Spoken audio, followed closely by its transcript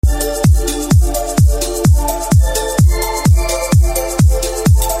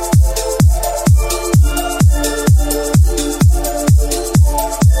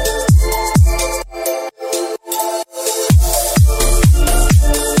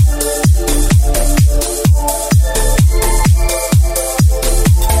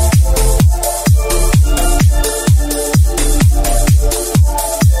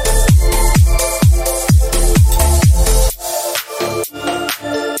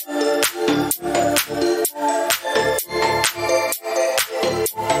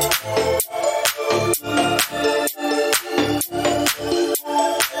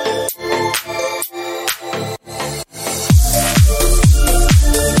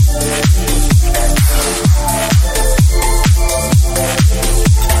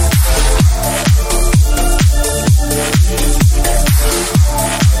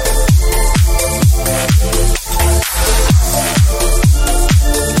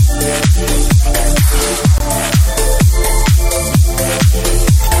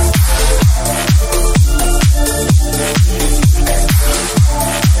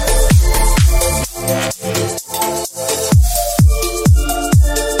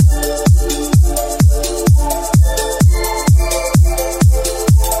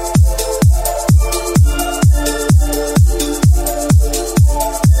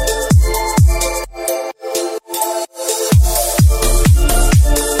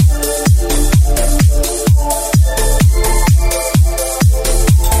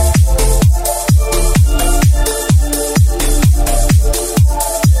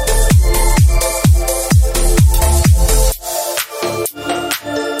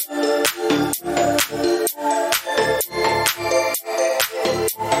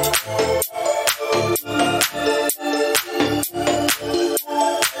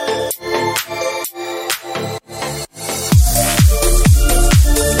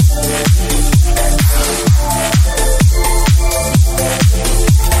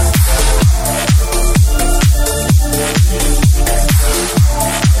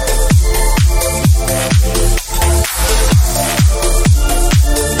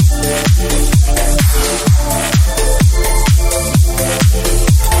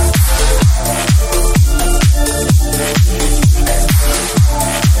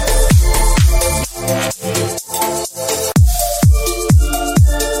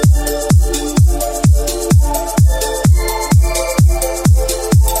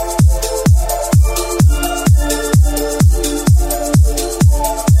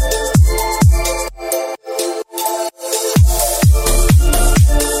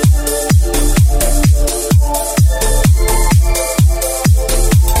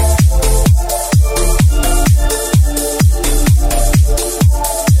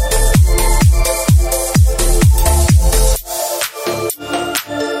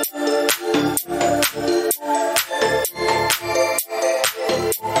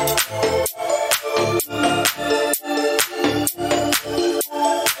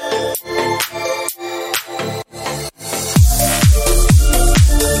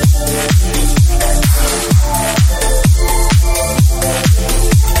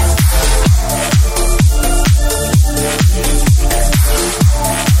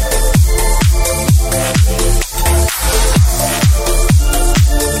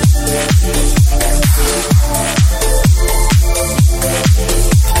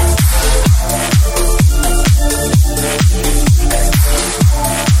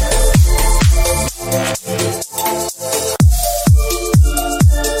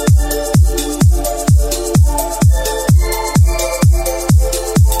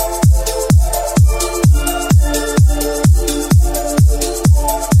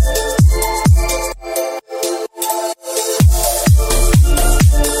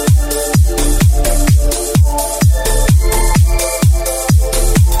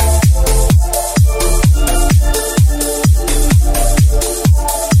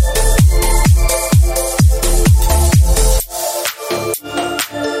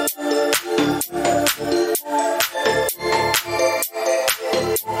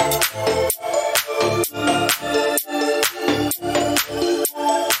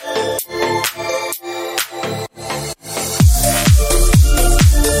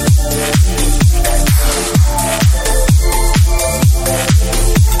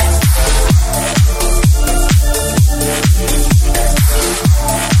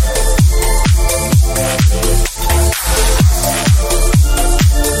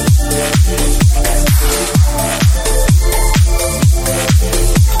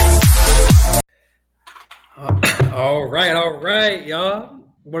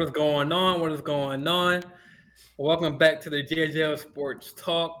What is going on? What is going on? Welcome back to the JJL Sports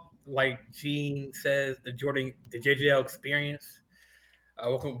Talk. Like Gene says, the JJL experience.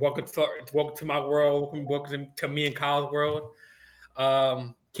 Welcome to my world. Welcome to me and Kyle's world.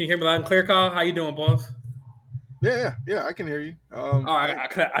 Can you hear me loud and clear, Kyle? How you doing, boss? Yeah, I can hear you. All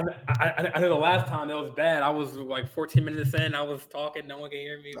right, Hey, I know the last time that was bad. I was like 14 minutes in. I was talking. No one can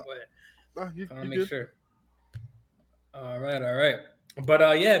hear me, no, but no, I want you to make good? sure. All right.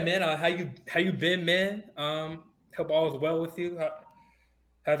 But yeah, man. How you been, man? Hope all is well with you.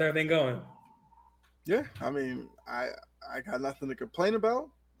 How's everything going? Yeah, I got nothing to complain about.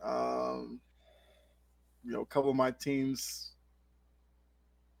 Um, a couple of my teams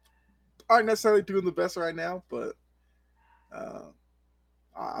aren't necessarily doing the best right now, but uh,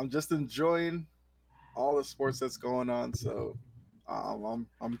 I'm just enjoying all the sports that's going on. So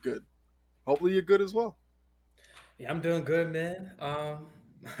I'm good. Hopefully you're good as well. Yeah, I'm doing good, man.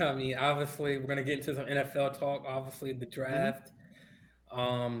 I mean, obviously, we're gonna get into some NFL talk. Obviously, the Hmm. draft.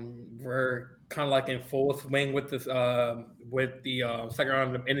 We're kind of like in full swing with this. With the second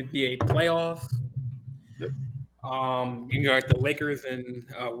round of the NBA playoffs. Yep. Like the Lakers and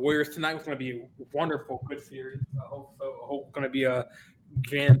Warriors tonight was going to be a wonderful, good series. I hope so. I hope it's going to be a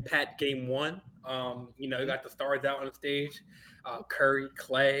jam-packed game one. You Hmm. got the stars out on the stage: Curry,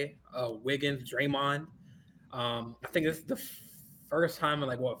 Clay, Wiggins, Draymond. I think this is the first time in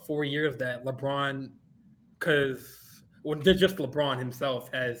like what 4 years that LeBron, because well, just LeBron himself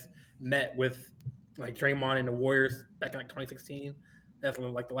has met with like Draymond and the Warriors back in like 2016. That's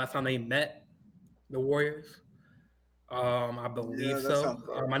like the last time they met the Warriors. I believe Yeah, that so. sounds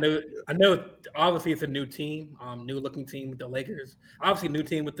about I right. know. Yeah. I know. Obviously, it's a new team. New looking team with the Lakers. Obviously, new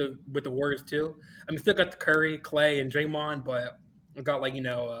team with the Warriors too. I mean, still got the Curry, Clay, and Draymond, but we got like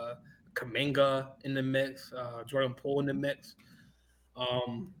Kaminga in the mix, Jordan Poole in the mix.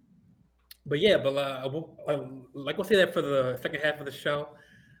 Um, but yeah, like we'll say that for the second half of the show.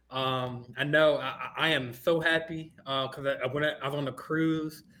 I know I am so happy because I was on the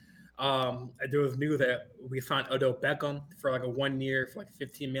cruise. There was news that we signed Odell Beckham for like a 1 year for like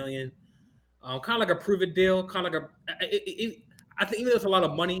 15 million. Kind of like a prove it deal. Kind of like I think even though it's a lot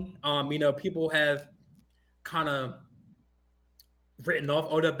of money. People have kind of written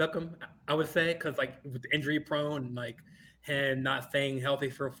off Odell Beckham. I would say because like with injury prone and like him not staying healthy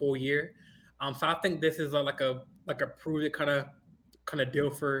for a full year. So I think this is like a prove it kind of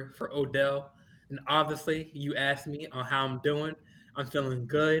deal for Odell. And obviously, you asked me on how I'm doing. I'm feeling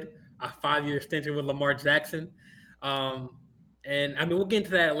good. A 5 year extension with Lamar Jackson. Um, and I mean, we'll get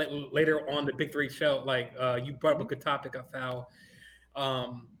into that later on the Big Three show. Like you brought up a Mhm. good topic of how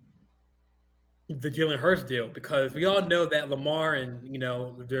um, the Jalen Hurts deal because we all know that Lamar and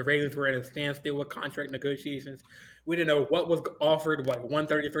the Ravens were at a standstill with contract negotiations. We didn't know what was offered, like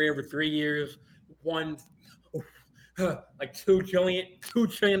 133 over 3 years, one like $2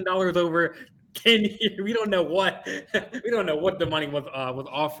 trillion over 10 years. We don't know what we don't know what the money was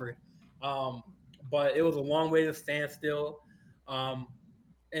offered, um, but it was a long way to stand still. Um,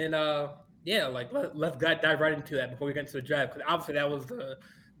 and yeah, like let's dive right into that before we get into the draft because obviously that was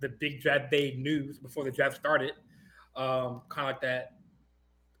the big draft day news before the draft started. Kind of like that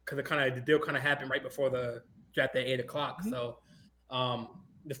because the deal kind of happened right before the draft at 8 o'clock. Mhm. So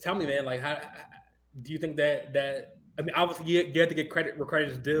just tell me, man, like how do you think that I mean, obviously you have to get credit where credit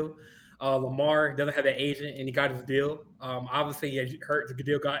is due. Lamar doesn't have an agent, and he got his deal. Obviously, yeah, Hurts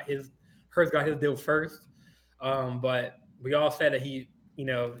got his deal first. But we all said that he's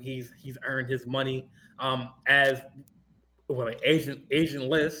earned his money as well, like agent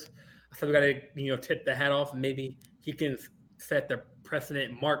list. So we got to tip the hat off, and maybe he can set the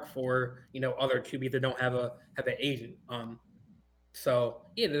precedent mark for other QBs that don't have an agent. So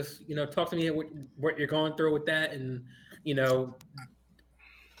yeah, just talk to me what you're going through with that, and you know,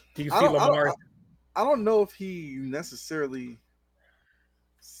 do you I see don't, I don't, Lamar? I don't know if he necessarily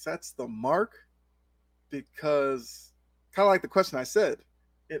sets the mark because kind of like the question I said,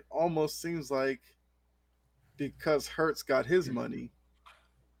 it almost seems like because Hertz got his money,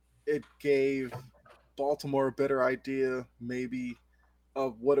 it gave Baltimore a better idea maybe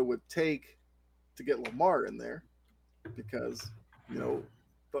of what it would take to get Lamar in there because you know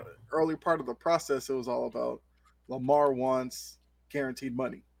the early part of the process it was all about Lamar wants guaranteed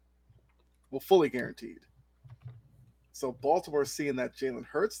money, well fully guaranteed. So Baltimore seeing that Jalen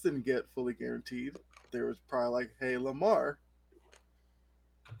Hurts didn't get fully guaranteed, there was probably like, hey Lamar,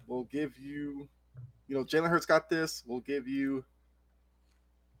 we'll give you, Jalen Hurts got this. We'll give you,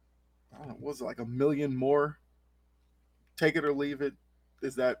 I don't know, what was it like a million more? Take it or leave it.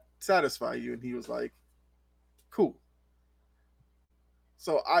 Does that satisfy you? And he was like, cool.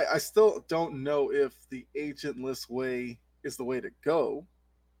 So I still don't know if the agentless way is the way to go,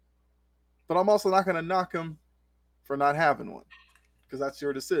 but I'm also not going to knock him for not having one because that's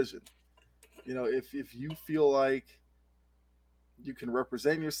your decision. If you feel like you can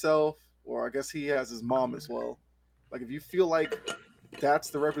represent yourself, or I guess he has his mom as well. Like if you feel like that's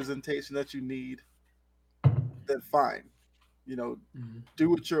the representation that you need, then fine. Mhm.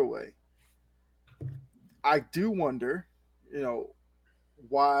 Do it your way. I do wonder, you know,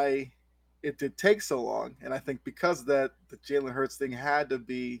 why it did take so long, and I think because of that, the Jalen Hurts thing had to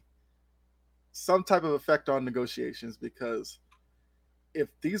be some type of effect on negotiations. Because if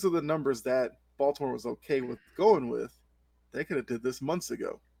these are the numbers that Baltimore was okay with going with, they could have did this months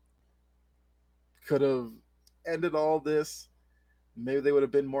ago. Could have ended all this. Maybe they would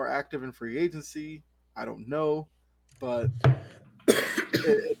have been more active in free agency. I don't know, but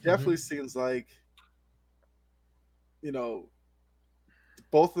it definitely Mhm. seems like you know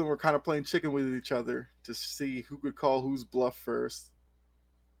both of them were kind of playing chicken with each other to see who could call whose bluff first.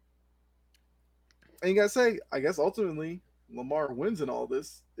 And you gotta say, I guess ultimately Lamar wins in all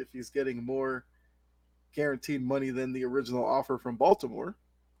this if he's getting more guaranteed money than the original offer from Baltimore.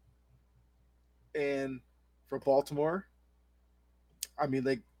 And for Baltimore, I mean,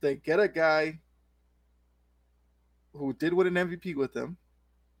 they get a guy who did win an MVP with them.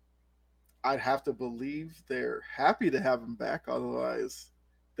 I'd have to believe they're happy to have him back. Otherwise,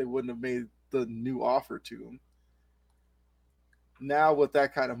 they wouldn't have made the new offer to him. Now, with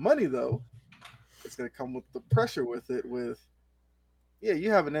that kind of money, though, it's going to come with the pressure with it. Yeah, you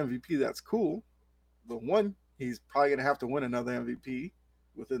have an MVP, that's cool. The one, he's probably going to have to win another MVP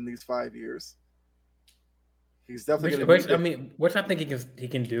within these 5 years. He's definitely going to need I to. mean, which I think he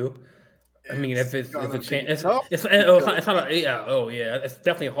can do. I mean, It's if a gonna be chance, tough it's because it's not a, yeah, oh yeah, it's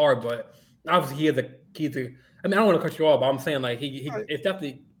definitely hard, but obviously he's a. I mean, I don't want to cut you off, but I'm saying like right, it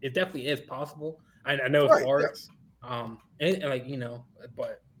definitely is possible. I know it's right, hard, yes, and like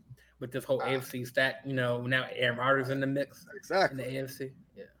but with this whole ah, AFC stack, now Aaron Rodgers in the mix in the exactly. AFC,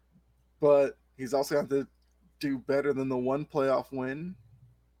 yeah. But he's also got to do better than the one playoff win.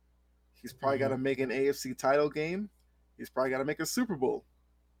 He's probably got Hmm. to make an AFC title game. He's probably got to make a Super Bowl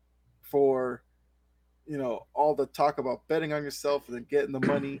for all the talk about betting on yourself and then getting the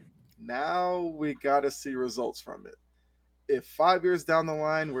money. Now we got to see results from it. If 5 years down the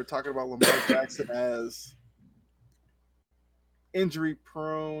line we're talking about Lamar Jackson as injury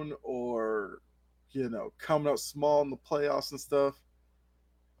prone or coming out small in the playoffs and stuff,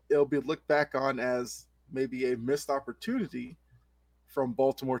 it'll be looked back on as maybe a missed opportunity from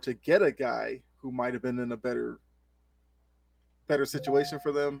Baltimore to get a guy who might have been in a better situation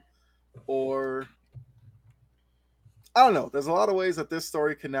for them. Or I don't know. There's a lot of ways that this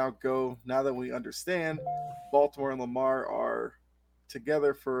story can now go now that we understand Baltimore and Lamar are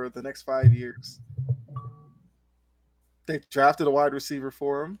together for the next 5 years. They drafted a wide receiver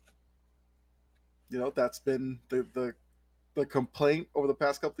for him. That's been the complaint over the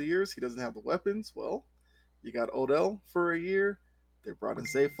past couple of years. He doesn't have the weapons. Well, you got Odell for a year. They brought in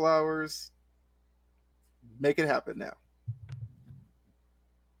Zay Flowers. Make it happen now.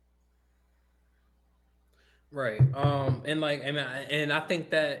 Right. And I think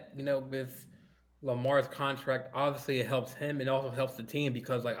that with Lamar's contract, obviously it helps him and also helps the team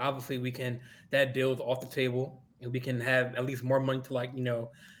because like obviously we can that deal's off the table and we can have at least more money to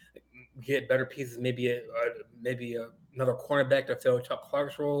get better pieces. Maybe another cornerback to fill Chuck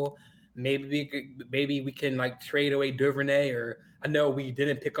Clark's role. Maybe we can like trade away Duvernay, or I know we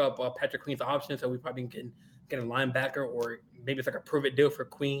didn't pick up Patrick Queen's option, so we probably can get a linebacker, or maybe it's like a prove it deal for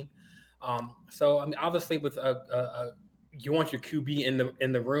Queen. So I mean, obviously with you want your QB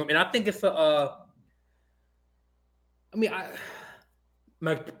in the room, and I think it's a. I mean,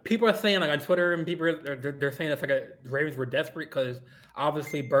 like people are saying like on Twitter, and people they're saying it's like the Ravens were desperate because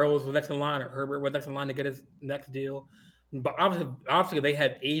obviously Burrows was next in line or Herbert was next in line to get his next deal, but obviously they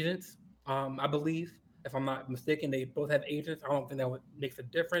had agents. I believe if I'm not mistaken, they both have agents. I don't think makes a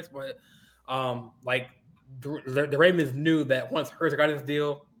difference, but like the Ravens knew that once Hurts got his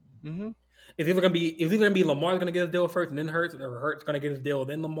deal, Mm-hmm. it's either gonna be Lamar's gonna get his deal first and then Hurts, or Hurts gonna get his deal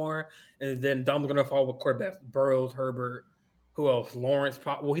then Lamar, and then Dom's gonna follow with quarterbacks Burrows, Herbert, who else? Lawrence.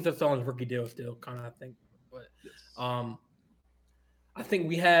 Well, he's still on his rookie deal still, kind of I think, but Yes. um, I think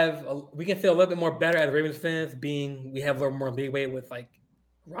we can feel a little bit more better as Ravens fans, being we have a little more leeway with like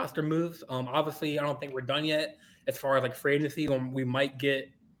roster moves. Obviously, I don't think we're done yet as far as like free agency. We might get,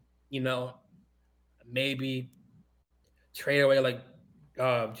 you know, maybe trade away like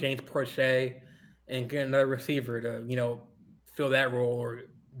James Prochet and get another receiver to fill that role, or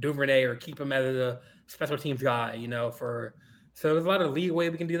Duvernay, or keep him as a special teams guy, for So there's a lot of leeway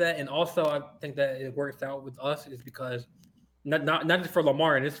we can do that, and also I think that it works out with us is because not just for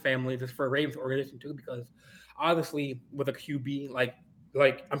Lamar and his family, just for Ravens organization too. Because obviously with a QB like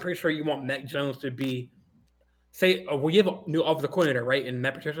I'm pretty sure you want Mac Jones to be say well you have a new offensive coordinator right in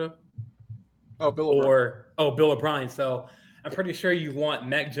Matt Patricia Oh, Bill O'Brien. or Bill O'Brien. So I'm pretty sure you want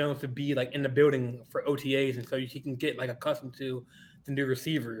Mac Jones to be like in the building for OTAs, and so he can get like accustomed to the new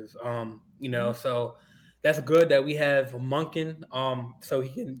receivers. Mhm. So that's good that we have Munkin, so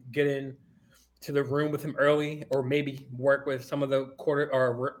he can get in to the room with him early, or maybe work with some of the quarter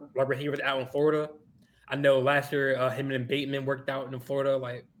or receivers out in Florida. I know last year him and Bateman worked out in Florida,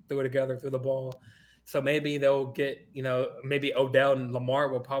 like threw it together, threw the ball. So maybe they'll get, maybe Odell and Lamar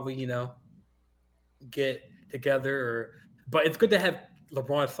will probably, get together. But it's good to have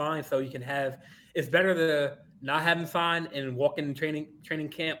LeBron sign so you can have. It's better to not have him sign and walk in training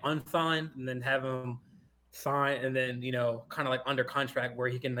camp unsigned, and then have him sign and then kind of like under contract where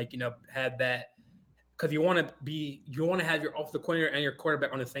he can like have that because you want to have your off the corner and your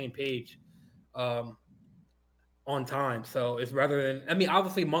quarterback on the same page. Um, on time. So it's rather than I mean,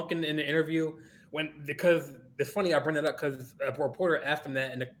 obviously Monken in the interview because it's funny I bring it up because a reporter asked him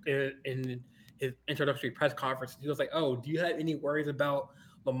that in his introductory press conference. He was like, "Oh, do you have any worries about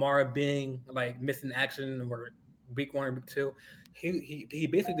Lamar being like missing action or week 1 or week 2?" He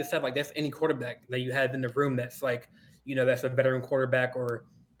basically just said like that's any quarterback that you have in the room that's like that's a veteran quarterback or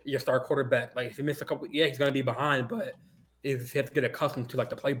your star quarterback. Like if he missed a couple, yeah, he's gonna be behind, but he has to get accustomed to like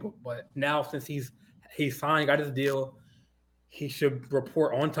the playbook. But now since he signed, got his deal. He should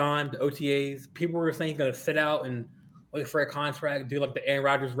report on time to OTAs. People were saying he's gonna sit out and wait for a contract, do like the Aaron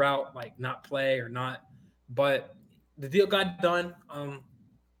Rodgers route, like not play or not. But the deal got done.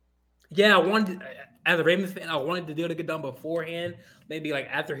 Yeah, I wanted as a Ravens fan, I wanted the deal to get done beforehand, maybe like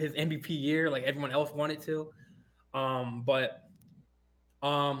after his MVP year, like everyone else wanted to. But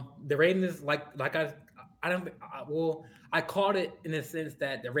the Ravens like I don't well I called it in the sense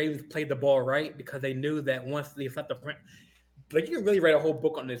that the Ravens played the ball right because they knew that once they set the like you can really write a whole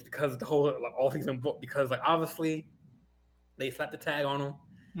book on this because the whole like all season book because like obviously they slapped the tag on him.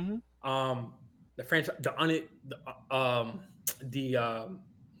 Hmm. Um, the franchise the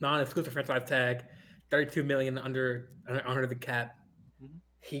non-exclusive franchise tag, 32 million under the cap. Hmm.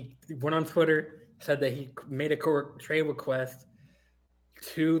 He went on Twitter said that he made a trade request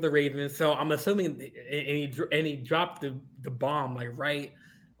to the Ravens. So I'm assuming, and he dropped the bomb like right,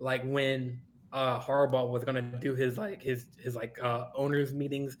 like when Harbaugh was gonna do his like owners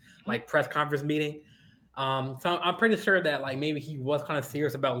meetings, like press conference meeting. So I'm pretty sure that like maybe he was kind of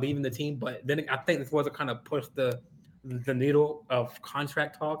serious about leaving the team, but then I think this was to kind of push the needle of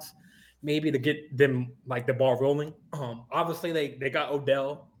contract talks, maybe to get them like the ball rolling. Obviously they got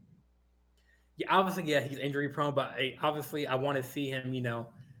Odell. Yeah, obviously, yeah, he's injury prone, but obviously, I want to see him,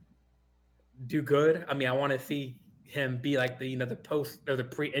 do good. I mean, I want to see him be like the the post or the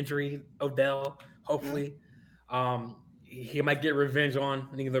pre-injury Odell. Yeah, Hopefully, he might get revenge on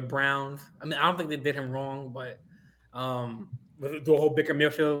the Browns. I mean, I don't think they did him wrong, but with the whole Baker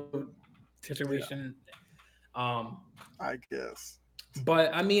Mayfield yeah, situation, um, I guess.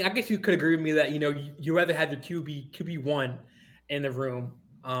 but I mean, I guess you could agree with me that you rather have your QB1 in the room.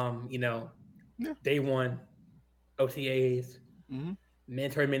 Yeah. Day one OTAs, Hmm.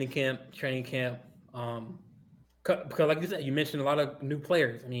 mandatory mini camp, training camp. Because like you said, you mentioned a lot of new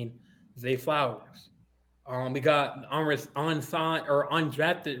players. I mean, Zay Flowers. We got unsigned or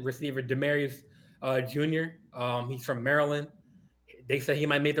undrafted receiver Demarius Jr. He's from Maryland. They said he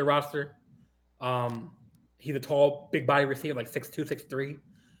might make the roster. Um, he's a tall, big body receiver, like 6'2", 6'3".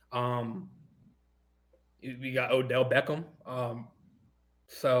 Um, we got Odell Beckham.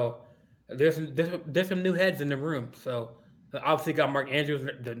 So there's some new heads in the room. So obviously got Mark Andrews,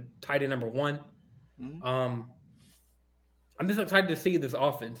 the tight end number 1. Hmm. Um, I'm just excited to see this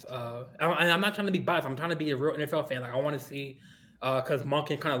offense. And I'm not trying to be biased. I'm trying to be a real NFL fan. Like I want to see because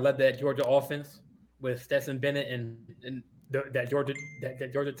Monken kind of led that Georgia offense with Stetson Bennett and that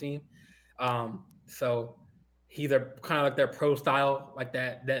Georgia team. So he's a kind of like their pro style, like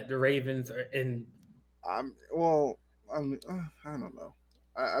that the Ravens are in. Well, I don't know.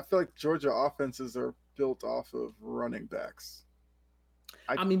 I feel like Georgia offenses are built off of running backs.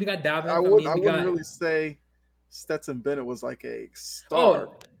 I I mean, we got I Dalvin. I would mean, I we wouldn't got really say Stetson Bennett was like a star.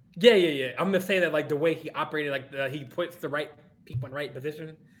 Oh, yeah. I'm gonna say that like the way he operated, like he puts the right people in right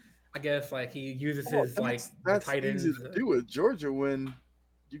position. I guess like he uses Well, his like the that's tight easy ends. to do with Georgia when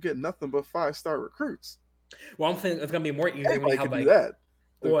you get nothing but 5-star recruits. Well, I'm saying it's gonna be more easier when you Anybody have could do like, that.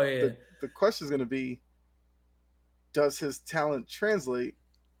 The oh yeah, the question is going to be, does his talent translate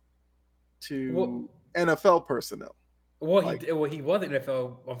to well, NFL personnel? Well, Like he was in the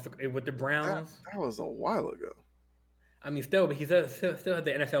NFL with the that Browns. that was a while ago. I mean, still, but he still had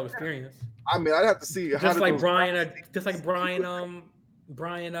the NFL experience. I mean, I'd have to see how did those Browns Just like seasons look.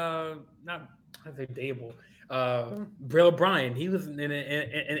 Brian, not I say Dable, Bill O'Brien. He was in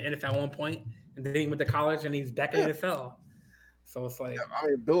NFL at one point, and then he went to college, and he's back in Yeah, the NFL. So it's like, I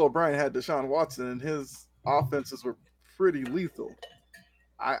mean, Bill O'Brien had Deshaun Watson, and his offenses were pretty lethal.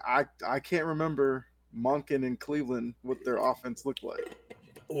 I can't remember Monken and Cleveland what their offense looked like.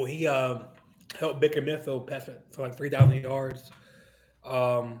 oh, he helped Baker Mayfield pass it for like 3,000 yards.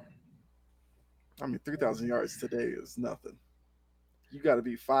 Um, I mean, 3,000 yards today is nothing. You got to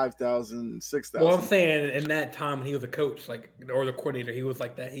be 5,000, six well, I'm thousand. saying in that time when he was a coach, like or the coordinator, he was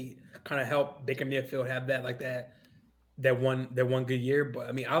like that. He kind of helped Baker Mayfield have that one good year. But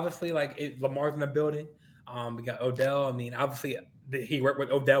I mean, obviously, like Lamar's in the building. We got Odell. I mean, obviously, he worked with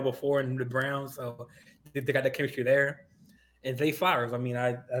Odell before in the Browns, so they got the chemistry there. And Zay Flowers. I mean,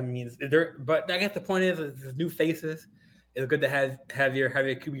 there. But I guess the point is new faces. It's good to have your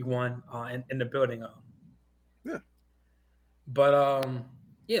QB1 in the building. Yeah, But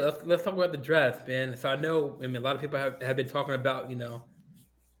yeah, let's talk about the draft, man. So I know, I mean, a lot of people have been talking about,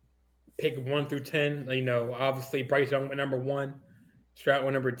 pick 1 through 10. Obviously Bryce Young went number one, Stroud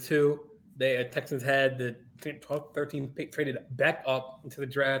went number two. The Texans had the 12, 13 pick traded back up into the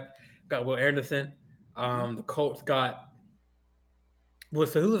draft. Got Will Anderson. hmm The Colts got well.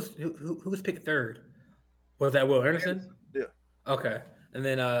 So who was picked third? Was that Will Anderson? yeah. Okay, and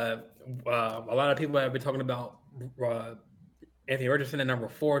then a lot of people have been talking about uh, Anthony Richardson at number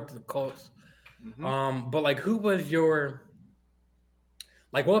four to the Colts. hmm But like, who was your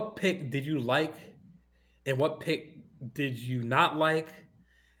like? What pick did you like, and what pick did you not like,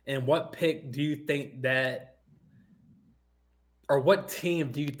 and what pick do you think that, or what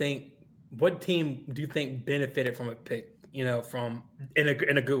team do you think benefited from a pick? From in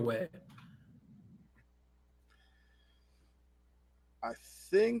a good way. I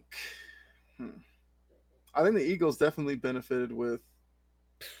think, hmm, I think the Eagles definitely benefited with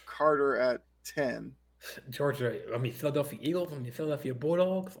Carter at 10. Georgia, I mean Philadelphia Eagles, I mean Philadelphia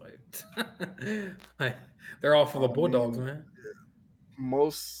Bulldogs, like, like they're all full I of Bulldogs, mean, man.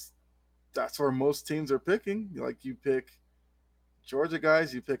 most that's where most teams are picking. Like you pick Georgia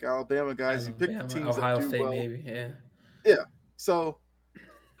guys, you pick Alabama guys, you pick the Alabama, teams that Ohio do State, well. maybe, yeah. Yeah. So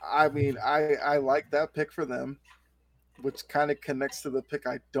I mean, I like that pick for them, which kind of connects to the pick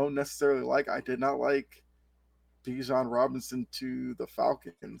I don't necessarily like. I did not like Bijan Robinson to the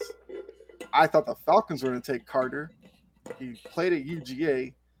Falcons. I thought the Falcons were going to take Carter. He played at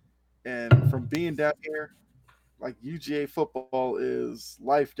UGA, and from being down here, like UGA football is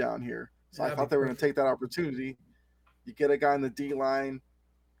life down here. So I That'd thought be they were going to perfect. take that opportunity. You get a guy in the D line.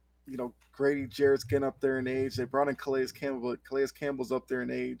 Grady Jarrett's getting up there in age. They brought in Calais Campbell, but Calais Campbell's up there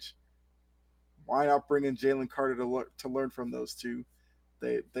in age. Why not bring in Jalen Carter to learn from those two?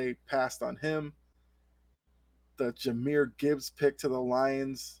 They passed on him. The Jameer Gibbs pick to the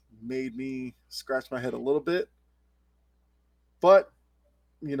Lions made me scratch my head a little bit, but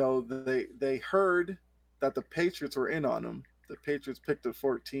they heard that the Patriots were in on him. The Patriots picked at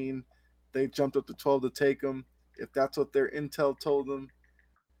 14. They jumped up to 12 to take him. If that's what their intel told them,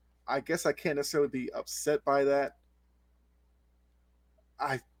 I guess I can't necessarily be upset by that.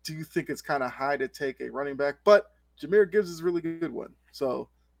 I do think it's kind of high to take a running back, but Jameer Gibbs is a really good one. So,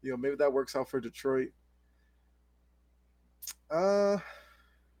 maybe that works out for Detroit. Uh,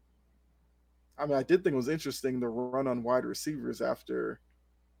 I mean, I did think it was interesting the run on wide receivers after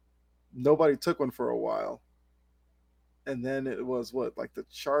nobody took one for a while. And then it was what, like the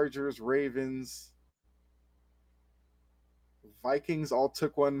Chargers, Ravens, Vikings all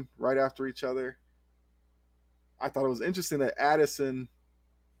took one right after each other. I thought it was interesting that Addison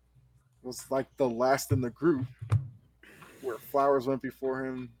was like the last in the group where Flowers went before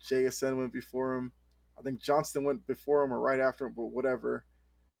him, JSN went before him. I think Johnston went before him or right after him, but whatever.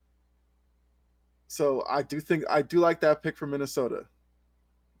 So I do like that pick from Minnesota.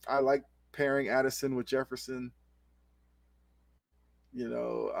 I like pairing Addison with Jefferson.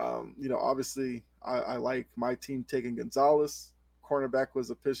 Obviously I like my team taking Gonzalez. Cornerback was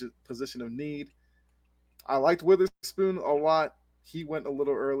a position of need. I liked Witherspoon a lot. He went a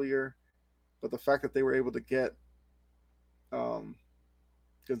little earlier, but the fact that they were able to get um,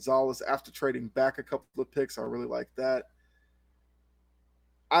 Gonzalez after trading back a couple of picks, I really like that.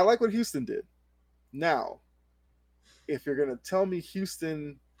 I like what Houston did. Now, if you're going to tell me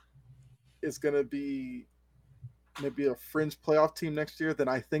Houston is going to be maybe a fringe playoff team next year, then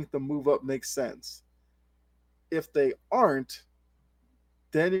I think the move up makes sense. If they aren't,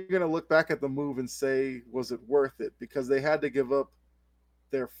 then you're going to look back at the move and say, was it worth it? Because they had to give up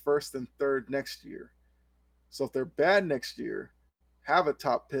their first and third next year. So if they're bad next year, have a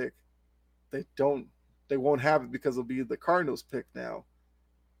top pick, they won't have it because it'll be the Cardinals pick now.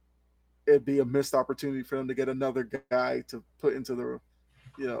 It'd be a missed opportunity for them to get another guy to put into the,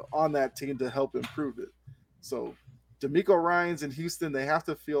 on that team to help improve it. So D'Amico Ryans in Houston, they have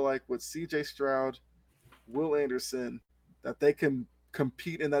to feel like with CJ Stroud, Will Anderson, that they can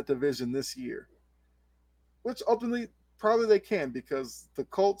compete in that division this year, which ultimately probably they can, because the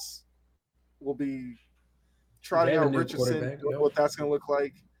Colts will be trotting out Richardson, what that's going to look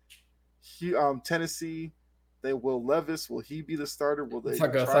like. Tennessee, they will Levis. Will he be the starter? Will they? It's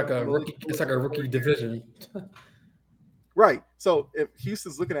like a rookie. It's like a rookie division. Right. So if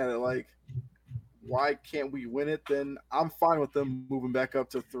Houston's looking at it like, why can't we win it? Then I'm fine with them moving back up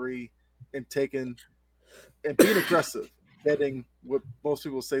to 3 and taking and being aggressive, getting what most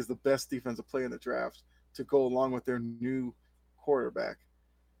people say is the best defensive player in the draft to go along with their new quarterback.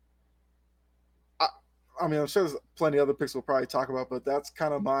 I mean, I'm sure there's plenty of other picks we'll probably talk about, but that's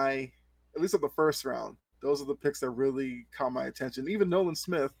kind of my, at least at the first round, those are the picks that really caught my attention. Even Nolan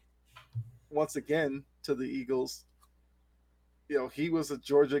Smith, once again, to the Eagles, he was a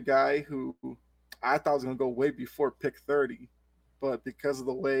Georgia guy who I thought was going to go way before pick 30, but because of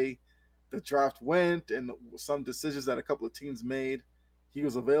the way the draft went and some decisions that a couple of teams made, he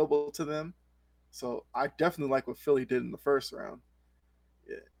was available to them. So I definitely like what Philly did in the first round.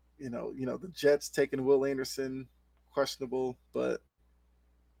 The Jets taking Will Anderson, questionable, but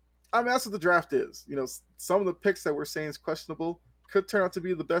I mean, that's what the draft is. Some of the picks that we're saying is questionable could turn out to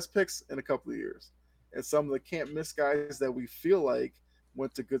be the best picks in a couple of years. And some of the can't miss guys that we feel like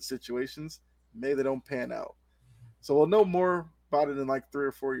went to good situations, maybe they don't pan out. So we'll know more about it in like 3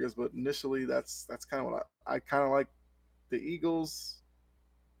 or 4 years, but initially that's kind of what I kind of like the Eagles,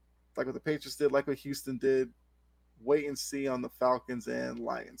 like what the Patriots did, like what Houston did. Wait and see on the Falcons and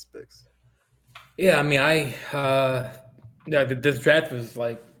Lions picks. Yeah, I mean, this draft was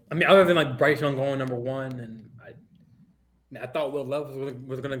like, I mean, other than like Bryce Young going number 1, and I thought Will Levis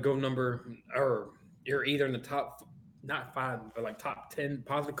was going to go you're either in the top, not 5, but like top 10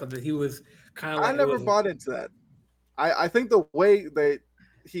 possibly, because he was kind of like. I never bought into that. I think the way that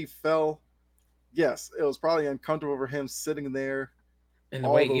he fell, yes, it was probably uncomfortable for him sitting there. And the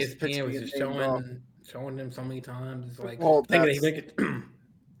way ESPN was just showing him so many times. It's like,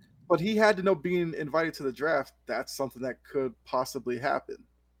 but he had to know being invited to the draft, that's something that could possibly happen.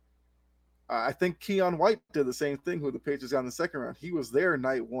 I think Keon White did the same thing who the Patriots got in the second round. He was there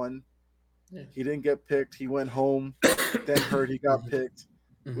night 1. Yeah. He didn't get picked. He went home, then heard he got picked,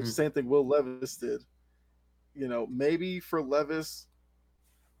 which is the same thing Will Levis did. Maybe for Levis,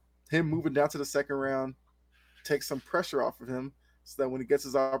 him moving down to the second round takes some pressure off of him so that when he gets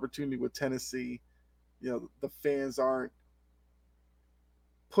his opportunity with Tennessee, the fans aren't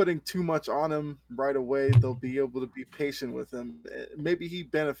putting too much on him right away. They'll be able to be patient with him. Maybe he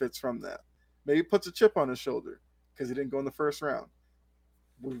benefits from that. Maybe he puts a chip on his shoulder because he didn't go in the first round.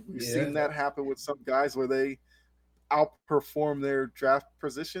 We've seen that happen with some guys where they outperform their draft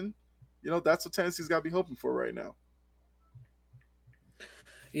position. That's what Tennessee's got to be hoping for right now.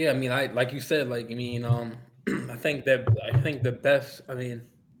 Yeah, I mean, like you said, I think the best. I mean,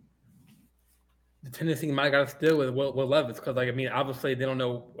 the Tennessee might got to steal with Will Levis because, obviously they don't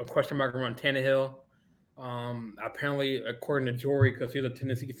know a question mark around Tannehill. Apparently, according to Jory, because he's a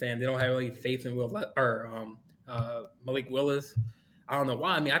Tennessee fan, they don't have really faith in Malik Willis. I don't know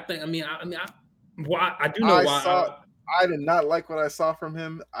why. I do know why. I did not like what I saw from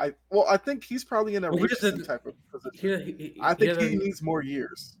him. I think he's probably in a Richardson type of position. I think he needs more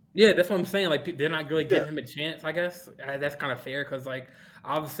years. Yeah, that's what I'm saying. Like, they're not really giving him a chance, I guess. That's kind of fair because,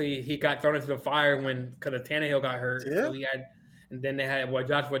 obviously he got thrown into the fire because of Tannehill got hurt. Yeah. So and then they had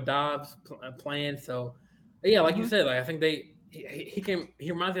Joshua Dobbs playing. So, yeah, like you said, I think he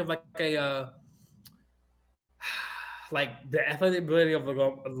reminds me of the athletic ability of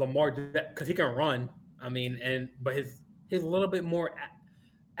Lamar because he can run. But he's a little bit more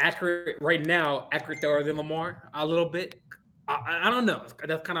accurate right now, accurate thrower than Lamar a little bit. I don't know.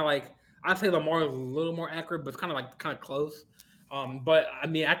 That's kind of I'd say Lamar is a little more accurate, but it's kind of close. But I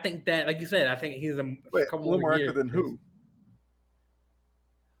think that, like you said, I think he's a couple more accurate than who?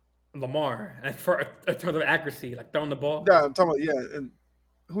 Lamar, and for in terms of accuracy, like throwing the ball. Yeah, I'm talking about and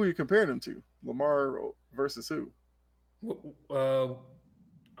who are you comparing him to? Lamar versus who?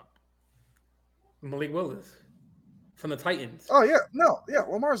 Malik Willis from the Titans. Oh yeah,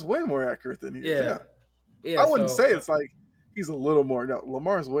 Lamar's way more accurate than he is. Yeah. I wouldn't say it's like he's a little more. No,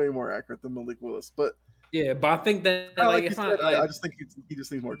 Lamar's way more accurate than Malik Willis. But Yeah, but I think that Kind of like like you it's said, not I like just think he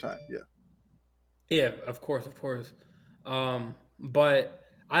just needs more time. Yeah. yeah, of course. But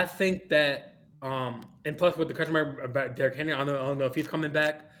I think that and plus with the customer about Derrick Henry, I don't know if he's coming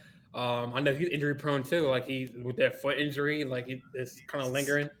back. I know he's injury prone too. Like he's with that foot injury, like it's kind of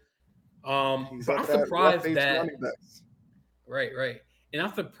lingering. He's But at I'm that rough surprised age for that running backs. right, and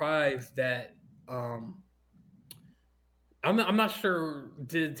I'm surprised that I'm not sure.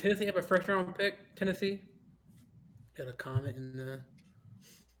 Did Tennessee have a first round pick? Tennessee got a comment in the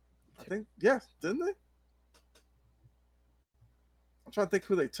I think, yeah, didn't they? I'm trying to think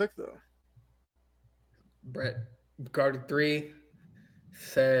who they took though. Brett guarded three.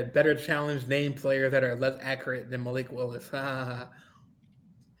 Said better challenge name players that are less accurate than Malik Willis. Yeah,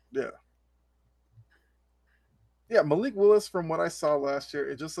 yeah. Malik Willis, from what I saw last year,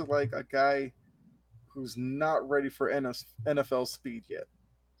 it just looked like a guy who's not ready for NFL speed yet.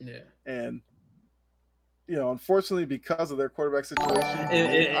 Yeah. And unfortunately, because of their quarterback situation,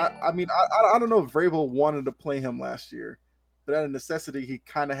 And, I mean, I don't know if Vrabel wanted to play him last year, but out of necessity, he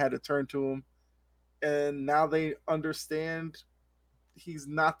kind of had to turn to him. And now they understand he's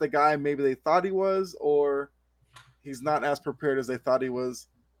not the guy maybe they thought he was, or he's not as prepared as they thought he was.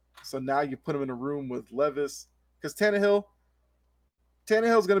 So now you put him in a room with Levis, because Tannehill's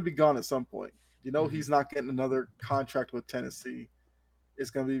going to be gone at some point. He's not getting another contract with Tennessee. It's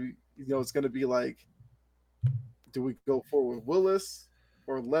going to be, it's going to be like, do we go forward with Willis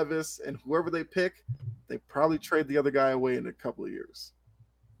or Levis? And whoever they pick, they probably trade the other guy away in a couple of years.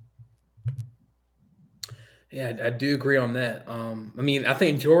 yeah, I do agree on that. I mean, I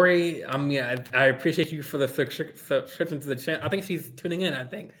think Jory. I mean, I appreciate you for the subscription to the channel. I think she's tuning in. I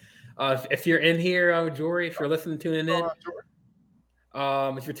think if you're in here, Jory, if you're listening, tuning in,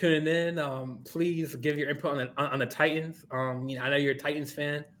 if you're tuning in, please give your input on the Titans. I know you're a Titans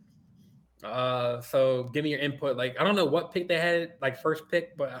fan. So give me your input. Like, I don't know what pick they had, like first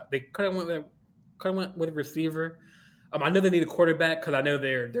pick, but they could have went with a receiver. I know they need a quarterback because I know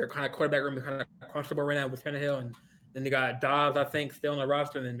their kind of quarterback room is kind of questionable right now with Tannehill, and then they got Dobbs, I think, still on the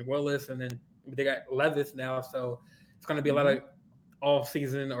roster, and then Willis, and then they got Levis now. So it's going to be a lot of off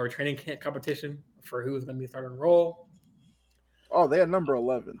season or training camp competition for who's going to be starting role. Oh, they had number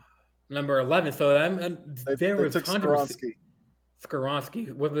 11. Number 11. So there They was took 100%. Skoronski.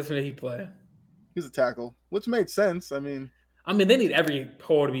 Skoronski. What position did he play? He's a tackle, which made sense. They need every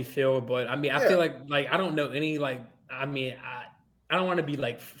hole to be filled, but I mean, I Yeah. feel like I don't know any like. I don't want to be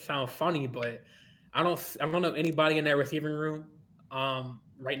like sound funny, but I don't know anybody in that receiving room.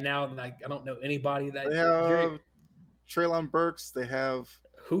 Right now, like I don't know anybody that They have Treylon Burks. They have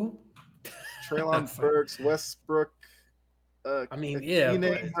who. Treylon Burks, Westbrook. I mean, yeah,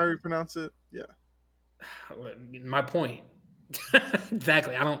 Keenan, but how do you pronounce it? Yeah. my point.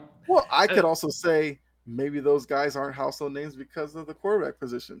 Exactly. I don't. Well, I could also say maybe those guys aren't household names because of the quarterback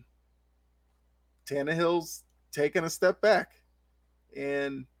position. Tannehill's taken a step back.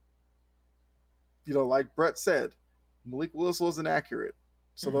 And, like Brett said, Malik Willis wasn't accurate.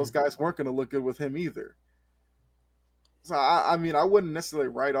 So those guys weren't going to look good with him either. So, I wouldn't necessarily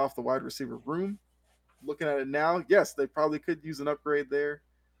write off the wide receiver room. Looking at it now, yes, they probably could use an upgrade there.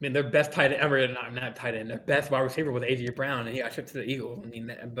 I mean, their best tight end, ever, not tight end, their best wide receiver was A.J. Brown, and he got shipped to the Eagles. I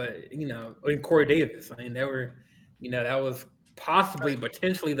mean, but, and Corey Davis. I mean, they were, that was possibly,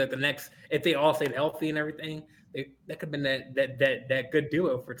 potentially, that the next, if they all stayed healthy and everything, that could have been that good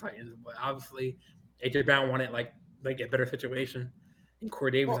duo for Titans. But obviously, A.J. Brown wanted, like a better situation. And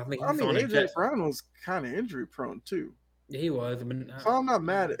Corey Davis, I think he's on the A.J. Jets. Brown was kind of injury prone, too. Yeah, he was. So I'm not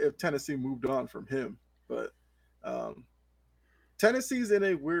mad if Tennessee moved on from him. But Tennessee's in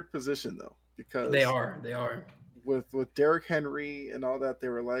a weird position though, because they are with Derrick Henry and all that. They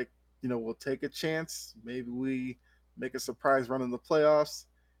were like, we'll take a chance. Maybe we make a surprise run in the playoffs.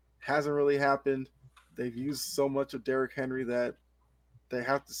 Hasn't really happened. They've used so much of Derrick Henry that they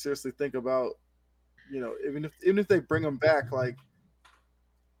have to seriously think about, even if they bring him back, like,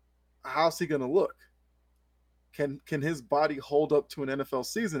 how's he gonna look? Can his body hold up to an NFL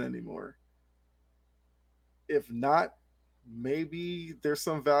season anymore? If not, maybe there's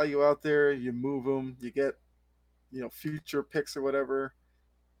some value out there. You move them, you get, future picks or whatever.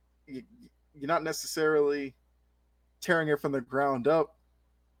 You're not necessarily tearing it from the ground up.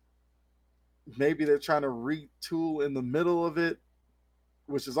 Maybe they're trying to retool in the middle of it,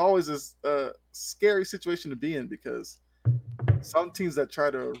 which is always a scary situation to be in, because some teams that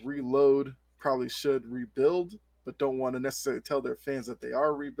try to reload probably should rebuild, but don't want to necessarily tell their fans that they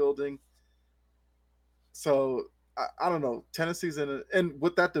are rebuilding. So I don't know. Tennessee's in it, and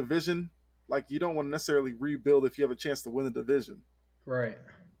with that division, like, you don't want to necessarily rebuild if you have a chance to win the division. Right.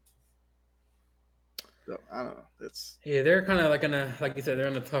 So I don't know. It's Yeah, they're kind of like like you said, they're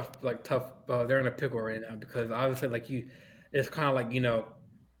in a they're in a pickle right now because obviously, it's kind of like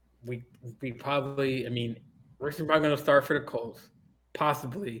we we probably, I mean, Richard's probably going to start for the Colts,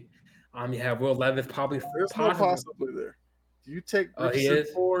 possibly. You have Will Levis probably there's no possible. possibly there. You take He Richardson is.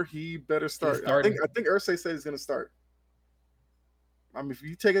 for, he better He's start. starting. I think Ursay said he's going to start. I mean, if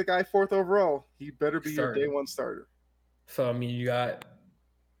you take a guy fourth overall, he better be your day Starting. one starter. So I mean, you got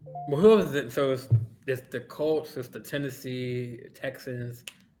who is it? So it's the Colts, it's the Tennessee Texans, and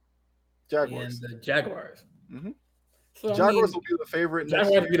Jaguars. the Jaguars. Mm-hmm. So I Jaguars mean, will be the favorite next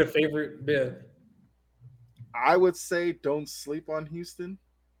Jaguars year. be the favorite. Yeah. I would say don't sleep on Houston.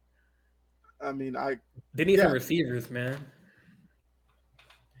 I mean, They need some yeah. receivers, man.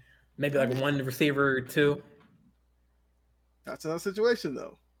 Maybe I like mean, one receiver or two. that's another situation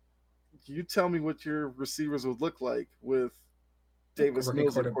though. You tell me what your receivers would look like with Davis Rookie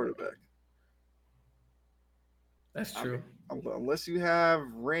Mills at quarterback. quarterback. That's I true. mean, unless you have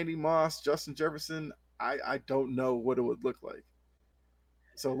Randy Moss, Justin Jefferson, I don't know what it would look like.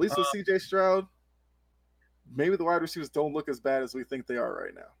 So at least with CJ Stroud, maybe the wide receivers don't look as bad as we think they are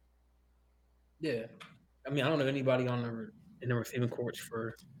right now. Yeah. I mean, I don't know anybody in the receiving coach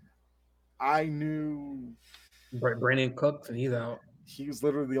for I knew Brandon Cooks, and he's out. he was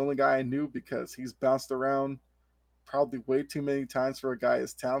literally the only guy I knew because he's bounced around probably way too many times for a guy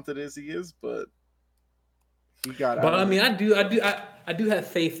as talented as he is, but he got But out I of mean, there. I do have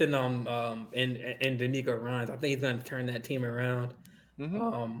faith in D'Amico Ryans. I think he's going to turn that team around.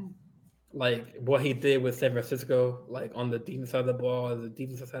 Mm-hmm. Like what he did with San Francisco, like on the defense side of the ball as a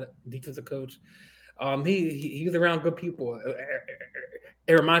defensive coach. He was around good people.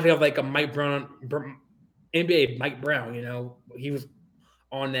 It reminds me of like a Mike Brown, NBA Mike Brown. He was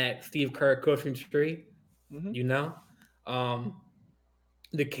on that Steve Kerr coaching tree. Mm-hmm. You know, um,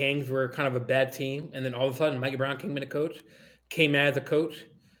 the Kings were kind of a bad team, and then all of a sudden Mike Brown came as a coach,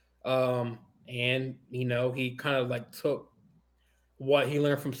 and he kind of like took what he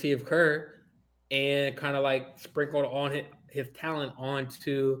learned from Steve Kerr and kind of like sprinkled on his talent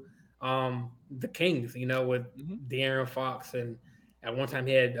onto the Kings, with Mm-hmm. De'Aaron Fox, and at one time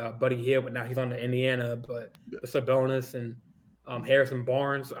he had Buddy Hield, but now he's on the Indiana. But Yeah. the Sabonis and Harrison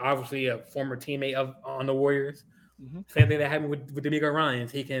Barnes, obviously a former teammate on the Warriors. Mm-hmm. Same thing that happened with D'Amico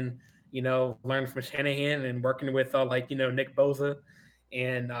Ryans. He can learn from Shanahan and working with Nick Bosa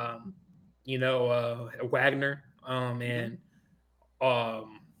and Wagner Mm-hmm. and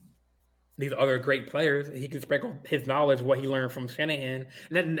um, these other great players. He can sprinkle his knowledge, what he learned from Shanahan,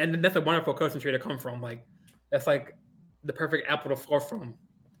 and that's a wonderful coaching tree to come from. Like that's like the perfect apple to fall from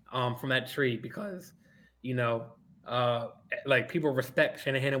that tree because you know, uh, like people respect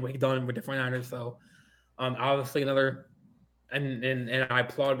Shanahan and what he's done with the 49ers. So obviously another. And I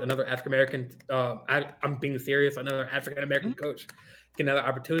applaud another African American. I'm being serious. Another African American coach get another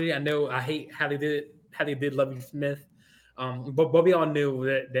opportunity. I know I hate how they did Lovie Smith, but we all knew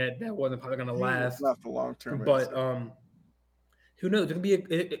that wasn't probably going to He was last. not the long term But answer. who knows?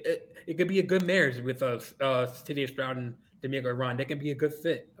 It could be a good marriage with C.J. Stroud and D'Amico Ryan. They can be a good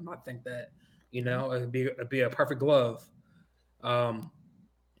fit. I think that it'd be a perfect glove. Um,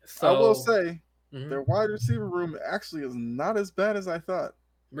 I will so say mhm. their wide receiver room actually is not as bad as I thought.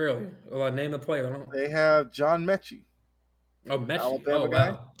 Really, well, name the player. I don't. They have John Mechie, Oh, Mechie. Oh, Alabama guy.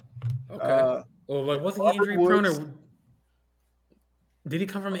 wow. Okay. Well, like, wasn't he Robert injury prone, Woods. or did he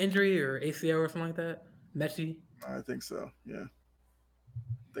come from injury or ACL or something like that? Mechie. I think so. Yeah.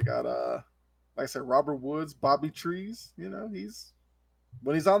 They got like I said, Robert Woods, Bobby Trees. He's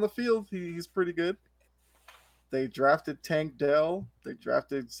when he's on the field, he's pretty good. They drafted Tank Dell. They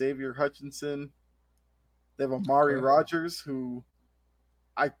drafted Xavier Hutchinson. They have Amari Okay. Rogers, who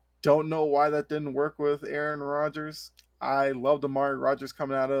I don't know why that didn't work with Aaron Rodgers. I loved Amari Rogers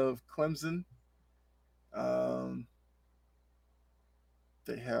coming out of Clemson. Um,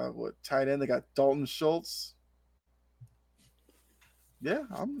 they have tight end? They got Dalton Schultz. Yeah,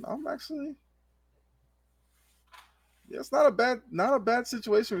 I'm actually. Yeah, it's not a bad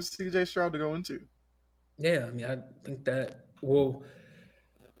situation for CJ Stroud to go into. Yeah, I mean, I think that. Well,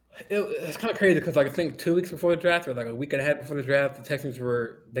 it's kind of crazy because, like, I think 2 weeks before the draft, or like a week and a half before the draft, the Texans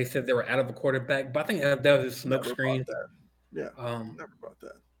they said they were out of a quarterback, but I think that was just smoke Never bought screen. that. Yeah, Um, never bought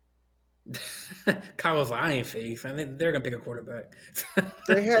that. Kyle's Iron Face. I think they're gonna pick a quarterback.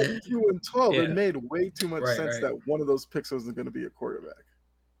 They had 2 and 12. Yeah. It made way too much Right, sense right. that one of those picks wasn't going to be a quarterback.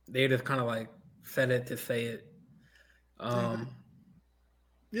 They just kind of like said it to say it.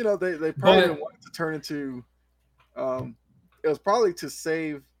 They probably But didn't want it to turn into. It was probably to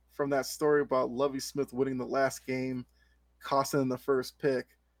save from that story about Lovie Smith winning the last game, costing them the first pick.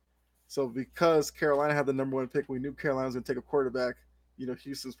 So because Carolina had the number one pick, we knew Carolina was going to take a quarterback.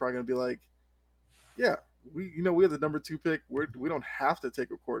 Houston's probably going to be like, yeah, we have the number two pick. We don't have to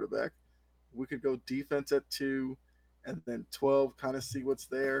take a quarterback. We could go defense at 2, and then 12, kind of see what's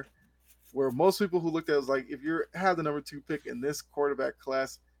there. Where most people who looked at it was like, if you have the number 2 pick in this quarterback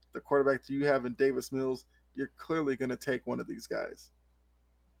class, the quarterback that you have in Davis Mills, you're clearly going to take one of these guys.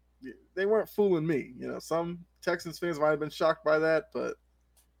 They weren't fooling me. Some Texans fans might have been shocked by that, but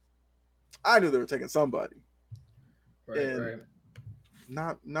I knew they were taking somebody. Right, and right.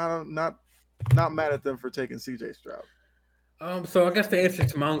 Not mad at them for taking CJ Stroud. So I guess the answer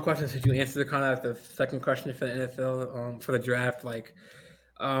to my own question, since you answered kind of the second question for the NFL, for the draft, like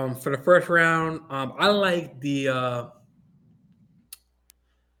for the first round, I like the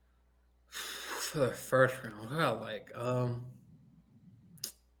for the first round.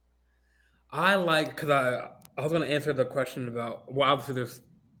 I like because I was going to answer the question about obviously there's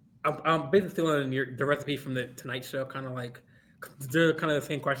I'm basically stealing the recipe from the Tonight Show, kind of like they're kind of the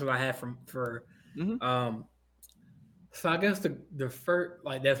same questions I had for. Mm-hmm. So I guess the first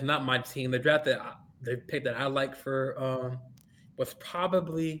that's not my team. The draft the pick that I like for was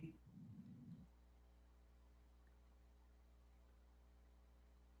probably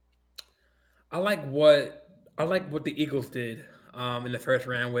I like what the Eagles did in the first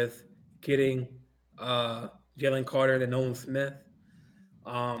round with getting Jalen Carter and Nolan Smith.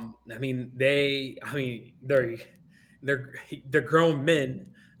 They're grown men,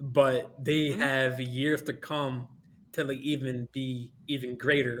 but they have years to come to even be even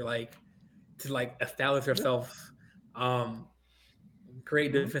greater, to establish themselves.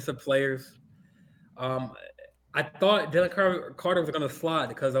 Great defensive players. I thought Jalen Carter was going to slide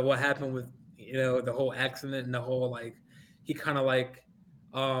because of what happened with the whole accident and the whole he kind of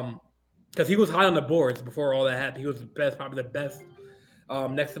because he was high on the boards before all that happened. He was probably the best.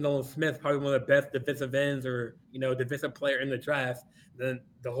 Next to Nolan Smith, probably one of the best defensive ends or defensive player in the draft. Then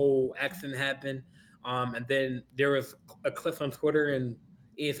the whole accident happened, and then there was a clip on Twitter and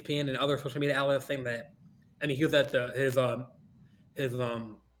ESPN and other social media outlets saying that. He was at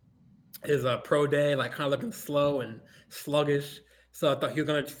his pro day, kind of looking slow and sluggish. So I thought he was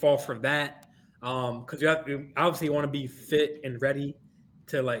gonna fall for that. Because you obviously want to be fit and ready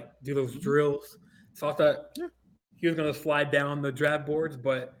to do those drills. So I thought he was gonna slide down the draft boards,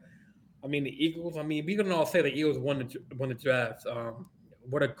 but the Eagles. We can all say the Eagles won the draft.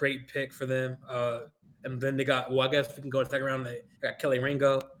 What a great pick for them. And then they got I guess we can go to the second round. They got Kelly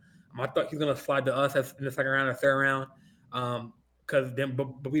Ringo. I thought he was gonna slide to us in the second round or third round. Because then,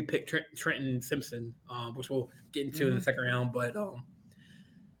 but we picked Trenton Simpson, which we'll get into in the second round. But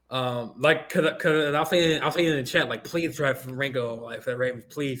because I'll say in the chat, please draft Ringo, for the Ravens,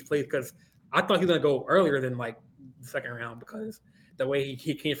 please, because I thought he was gonna go earlier than the second round because the way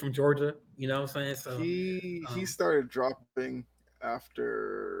he came from Georgia, you know what I'm saying? So he started dropping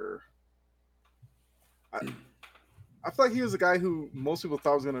after. I feel like he was a guy who most people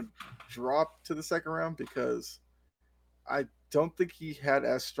thought was gonna drop to the second round because I don't think he had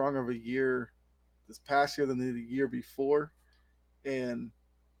as strong of a year this past year than the year before, and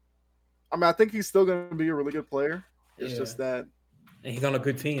I think he's still going to be a really good player. It's just that and he's on a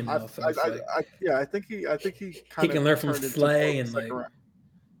good team now. I think he he can learn from Slay and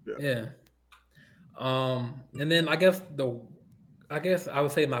and then I guess I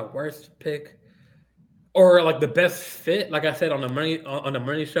would say my worst pick or the best fit, like I said on the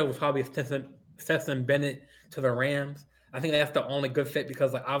money show, was probably Stetson Bennett to the Rams. I think that's the only good fit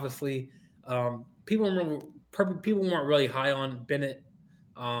because obviously people weren't really high on Bennett.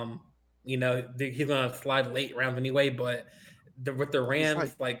 He's gonna slide late rounds anyway, but with the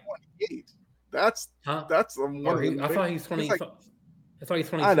Rams, 28. That's one of the. I thought he's 20. I thought he's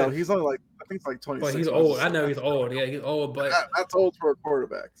 26. I know he's only I think it's 26. But he's old. I know he's old. Yeah, he's old. But that's old for a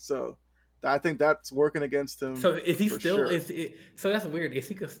quarterback. So I think that's working against him. So is he still? Sure. So that's weird. Is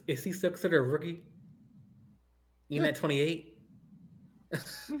he still considered a rookie? Even at 28,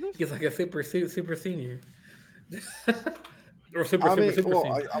 he's like a super senior. Or super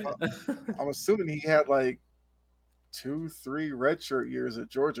senior. I'm assuming he had 2-3 redshirt years at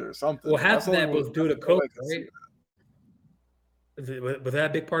Georgia or something. Well, half of that was due to COVID, right? Was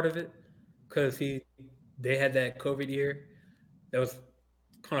that a big part of it? Because they had that COVID year. That was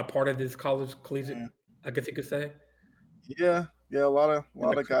kind of part of this collegiate. I guess you could say. Yeah. A lot of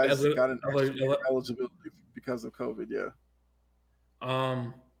guys got an eligibility because of COVID. Yeah.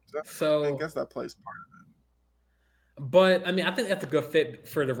 So I guess that plays part of it. But I think that's a good fit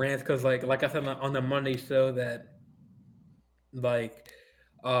for the Rams because, like I said on the Monday show, that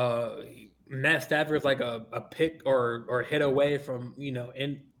Matt Stafford is a pick or hit away from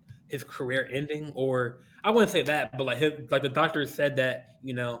his career ending, or I wouldn't say that, but like the doctor said that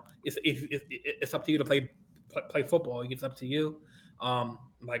it's up to you to play football. It's up to you.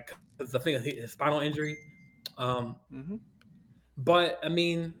 Like 'cause the thing is his spinal injury. Um, Hmm. but I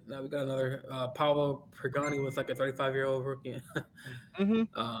mean, now we got another Paolo Pregani was like a 35-year-old rookie. Hmm.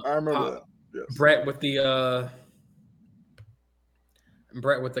 uh, I remember Pa- that. Yes. Brett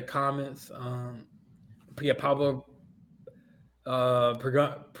with the comments. Yeah, Pablo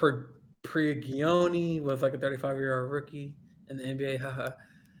Prigioni was like a 35-year-old rookie in the NBA. Haha.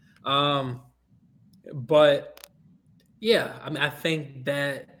 um, but yeah, I mean, I think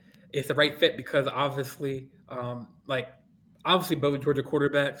that it's the right fit because obviously both Georgia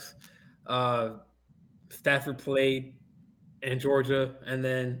quarterbacks. Uh, Stafford played in Georgia, and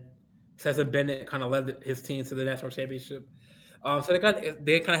then Stetson Bennett kind of led his team to the national championship. So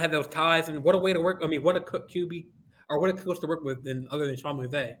they kind of had those ties, and what a way to work. I mean, what a QB or what a coach to work with, than other than Sean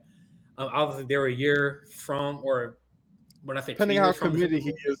McVay. Obviously, they were a year from, or what I say, two Depending on how years from the Super committed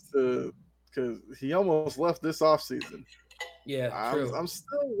he Bowl. is to, because he almost left this offseason. Yeah, I'm true. I'm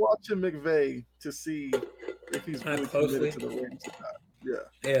still watching McVay to see if he's Kind of really committed closely. to the Rams or not.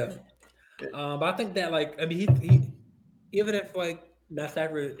 Yeah. Yeah. Yeah. But I think that I mean he even if Matt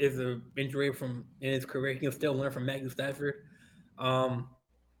Stafford is a injury from in his career, he can still learn from Matthew Stafford. Um,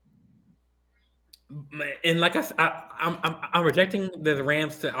 and like I'm rejecting the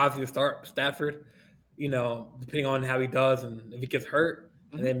Rams to obviously start Stafford. Depending on how he does and if he gets hurt,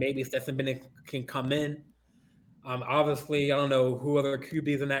 and Hmm. then maybe Stetson Bennett can come in. Obviously, I don't know who other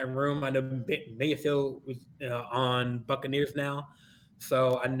QBs in that room. I know Mayfield was on Buccaneers now,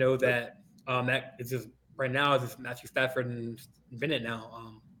 so I know Yep. that that is just right now is just Matthew Stafford and Bennett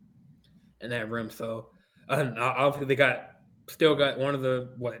now in that room. So obviously they still got one of the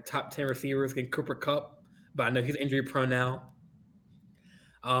top 10 receivers in Cooper Cup, but I know he's injury prone now.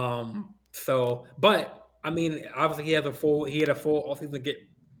 But I mean, obviously he had a full offseason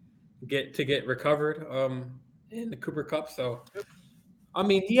to get recovered in the Cooper Cup. So Yep. I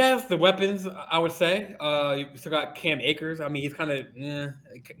mean, he has the weapons. I would say. You still got Cam Akers. I mean, he's kind of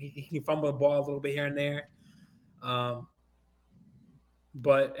he can fumble the ball a little bit here and there. Um,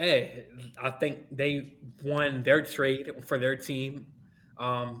 but hey, I think they won their trade for their team.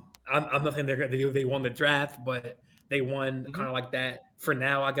 I'm not saying they won the draft, but they won Hmm. kind of like that for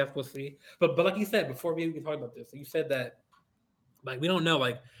now. I guess we'll see. But like you said before, we can talk about this. You said that we don't know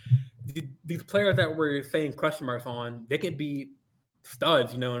these players that we're saying question marks on. They could be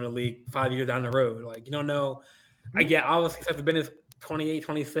studs, in the league 5 years down the road. Like you don't know. Hmm. Yeah, obviously Seth Bennett is 28,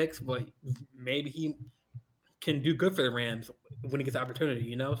 26, but maybe he can do good for the Rams when he gets the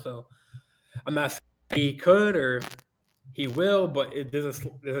opportunity. So I'm not saying he could or he will, but there's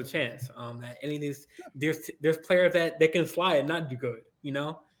a chance that any of these there's players that they can fly and not do good.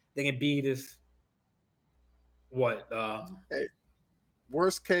 They can be this what Hey,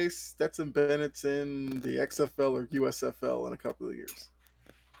 worst case, Stetson Bennett's in the XFL or USFL in a couple of years.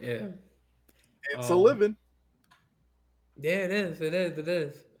 yeah It's a um living. yeah it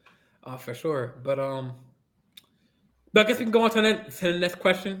is for sure. But I guess we can go on to the next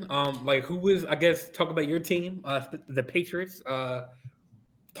question. Who is, I guess, talk about your team, the Patriots.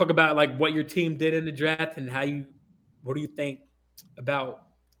 Talk about what your team did in the draft and what do you think about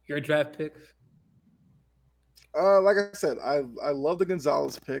your draft picks? Like I said, I love the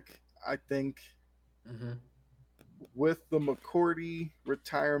Gonzalez pick. I think Hmm. with the McCourty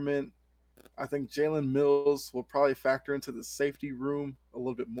retirement, I think Jalen Mills will probably factor into the safety room a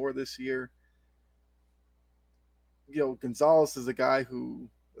little bit more this year. Gonzalez is a guy who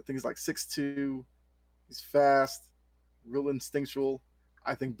I think is like 6'2". He's fast, real instinctual.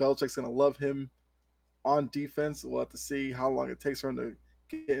 I think Belichick's going to love him on defense. We'll have to see how long it takes for him to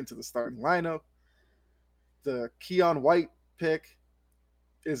get into the starting lineup. The Keon White pick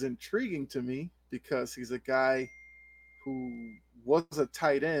is intriguing to me because he's a guy who was a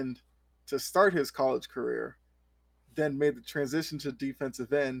tight end to start his college career, then made the transition to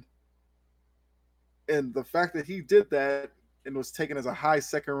defensive end. And the fact that he did that and was taken as a high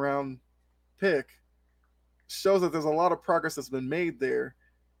second round pick shows that there's a lot of progress that's been made there.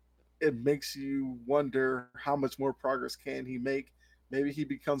 It makes you wonder how much more progress can he make. Maybe he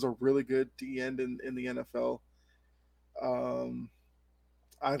becomes a really good D end in the NFL. Um,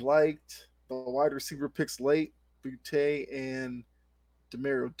 I liked the wide receiver picks late, Butte and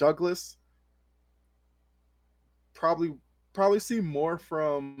Demario Douglas. Probably probably see more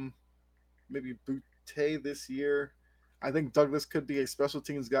from maybe Butte this year. I think Douglas could be a special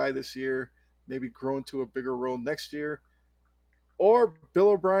teams guy this year, maybe grow into a bigger role next year. Or Bill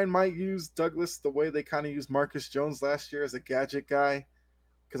O'Brien might use Douglas the way they kind of used Marcus Jones last year as a gadget guy,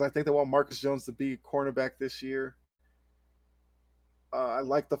 because I think they want Marcus Jones to be cornerback this year. I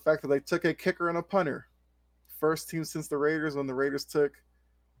like the fact that they took a kicker and a punter. First team since the Raiders when the Raiders took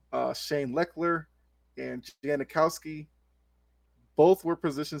Shane Leckler and Janikowski. Both were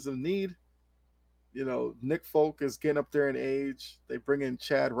positions of need. Nick Folk is getting up there in age. They bring in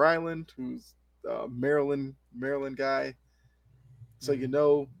Chad Ryland, who's a Maryland guy.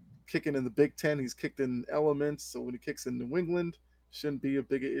 So kicking in the Big Ten, he's kicked in elements. So when he kicks in New England, shouldn't be a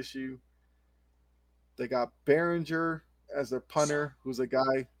big issue. They got Behringer as their punter, who's a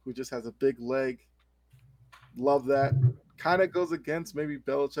guy who just has a big leg. Love that. Kind of goes against maybe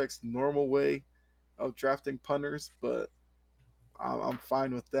Belichick's normal way of drafting punters, but I'm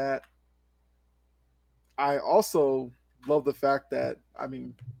fine with that. I also love the fact that,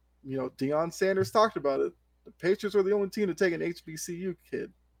 Deion Sanders talked about it. The Patriots were the only team to take an HBCU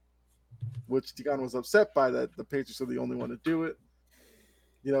kid, which Deion was upset by that. The Patriots are the only one to do it.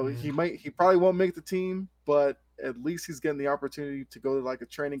 He probably won't make the team, but at least he's getting the opportunity to go to like a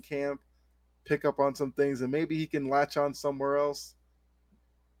training camp, pick up on some things, and maybe he can latch on somewhere else.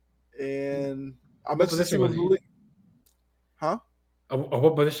 And I'm interested in the league. Huh?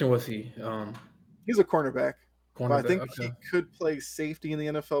 What position was he? He's a cornerback. But I think he could play safety in the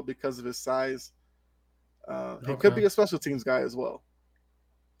NFL because of his size. He could be a special teams guy as well.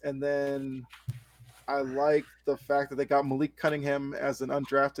 And then I like the fact that they got Malik Cunningham as an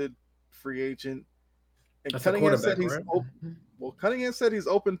undrafted free agent. And Cunningham said he's open. Well, Cunningham said he's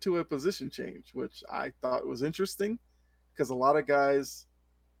open to a position change, which I thought was interesting because a lot of guys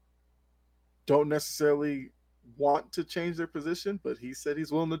don't necessarily want to change their position, but he said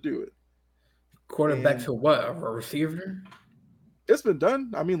he's willing to do it. Quarterback to what? A receiver? It's been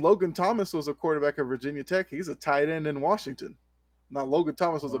done. Logan Thomas was a quarterback at Virginia Tech. He's a tight end in Washington. Now, Logan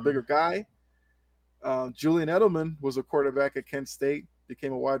Thomas was a bigger guy. Julian Edelman was a quarterback at Kent State,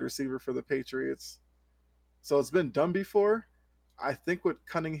 became a wide receiver for the Patriots. So it's been done before. I think with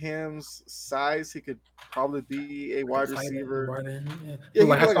Cunningham's size, he could probably be a wide receiver.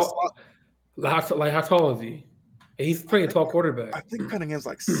 How tall is he? He's pretty tall quarterback. I think Cunningham's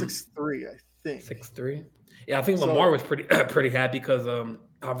like 6'3", I think. 6'3"? Yeah, I think Lamar was pretty happy because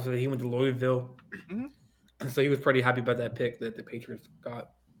obviously he went to Louisville. Mm-hmm. And so he was pretty happy about that pick that the Patriots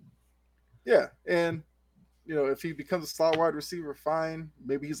got. Yeah, and if he becomes a slot wide receiver, fine.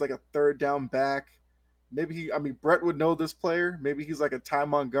 Maybe he's like a third down back. Maybe Brett would know this player. Maybe he's like a Ty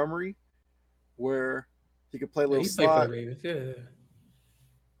Montgomery, where he could play a little slot. Played for the Ravens, yeah.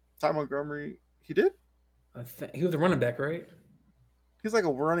 Ty Montgomery, he did? I think he was a running back, right? He's like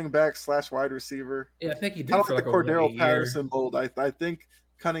a running back / wide receiver. Yeah, I think he did. I don't like the Cordero Patterson mold. I think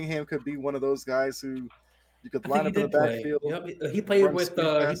Cunningham could be one of those guys who you could line up in the backfield. Yep. He played with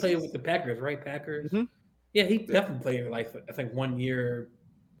the Packers, right? Packers. Mm-hmm. Yeah, he definitely played like I think 1 year,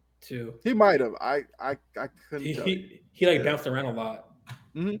 2. He might have. I couldn't. He bounced around a lot.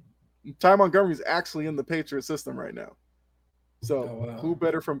 Mm-hmm. Ty Montgomery's actually in the Patriot system right now. So who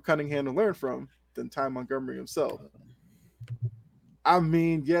better from Cunningham to learn from than Ty Montgomery himself?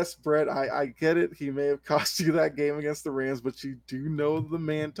 Yes, Brett, I get it. He may have cost you that game against the Rams, but you do know the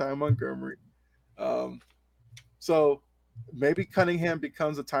man, Ty Montgomery. So maybe Cunningham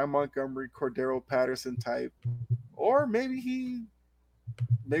becomes a Ty Montgomery, Cordero Patterson type, or maybe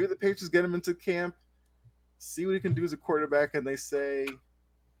the Patriots get him into camp, see what he can do as a quarterback, and they say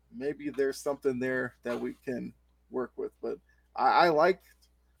maybe there's something there that we can work with. But I liked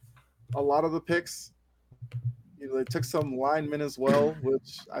a lot of the picks. They took some linemen as well,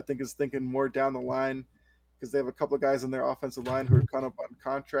 which I think is thinking more down the line because they have a couple of guys in their offensive line who are kind of on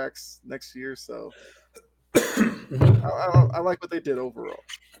contracts next year. So I like what they did overall.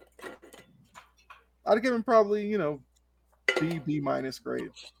 I'd give him probably, B-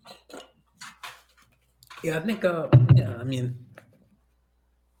 grade. Yeah, I think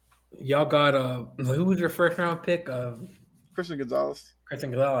y'all got who was your first round pick? Christian Gonzalez.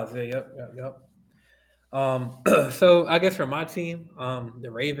 Yeah, yep. So I guess for my team,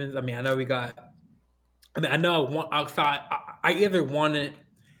 the Ravens. I know we got. I know outside. I either wanted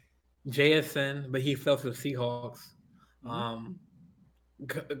JSN, but he fell to the Seahawks.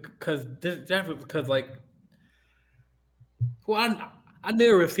 Because I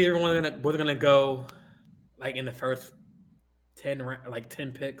knew a receiver wasn't gonna go like in the first 10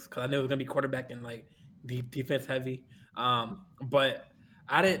 picks because I knew it was gonna be quarterback and like defense heavy. But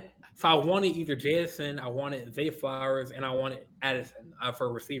I didn't. So I wanted either JSN, I wanted Zay Flowers, and I wanted Addison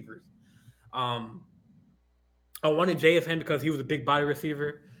for receivers. I wanted JSN because he was a big body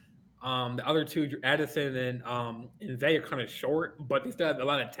receiver. The other two, Addison and Zay, are kind of short, but they still have a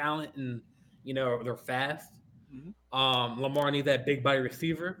lot of talent and they're fast. Mhm. Lamar needs that big body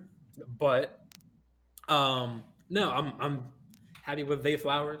receiver, but no, I'm happy with Zay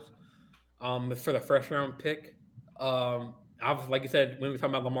Flowers. For the first round pick. Obviously, like you said, when we talk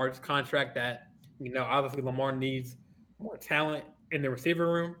about Lamar's contract, that obviously Lamar needs more talent in the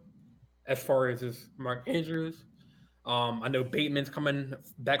receiver room as far as his Mark Andrews. I know Bateman's coming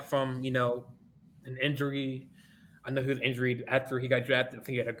back from an injury. I know he was injured after he got drafted. I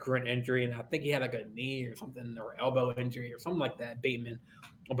think he had a groin injury, and I think he had like a knee or something, or elbow injury or something like that. Bateman,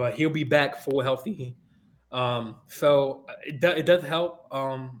 but he'll be back full healthy. So it does help.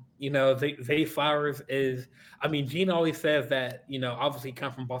 Zay Flowers is. I mean, Gene always says that obviously he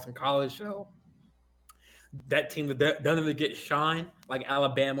comes from Boston College, so that team that doesn't really get shine like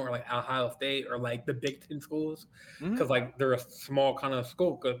Alabama or like Ohio State or like the Big Ten schools Mhm. because like they're a small kind of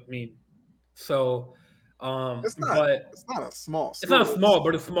school. I mean, so, It's not. but It's not a small it's not school. small,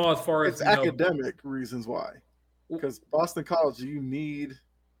 but it's small as far as It's academic reasons why. Because Boston College, you need.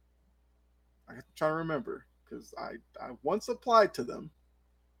 I'm trying to remember because I once applied to them.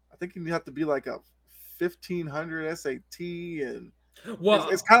 I think you have to be like a 1500 SAT, and it's Well,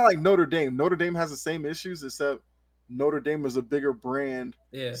 kind of like Notre Dame. Notre Dame has the same issues, except Notre Dame is a bigger brand,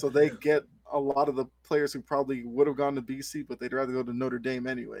 yeah. so they get a lot of the players who probably would have gone to BC, but they'd rather go to Notre Dame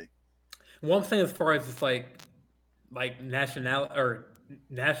anyway. One thing as far as it's like national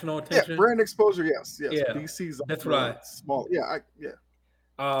Yeah, attention. brand exposure, yes, yes. Yeah, BC's on that's what the I. small. Yeah, yeah.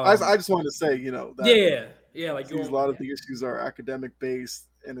 Um, I just wanted to say, that yeah, yeah, like these a lot of the issues are academic based,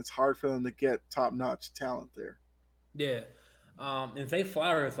 and it's hard for them to get top notch talent there. yeah. And Zay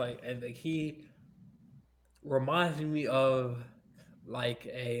Flowers, like he reminds me of like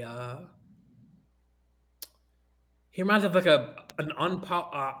a he reminds me of like an unpop.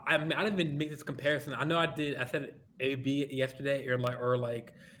 I mean, I didn't even make this comparison. I know I did. I said AB yesterday, or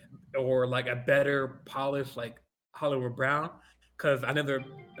like a better polished like Hollywood Brown, because I know they're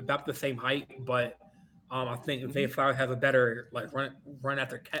about the same height, but I think Zay Hmm. Flowers has a better like run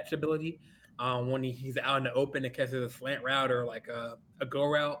after catch ability. When he's out in the open and catches a slant route or like a go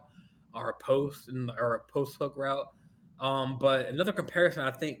route or a post hook route. But another comparison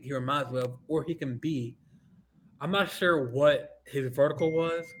I think he reminds me of, or he can be. I'm not sure what his vertical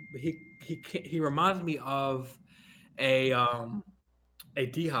was, but he reminds me of a um a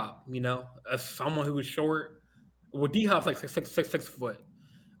D Hop, as someone who was short. Well, D Hop's like 6'4".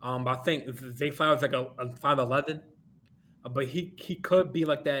 But I think Zay Flowers like a 5'11", but he could be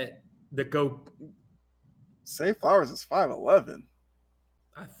like that. The go, Say Flowers is 5'11".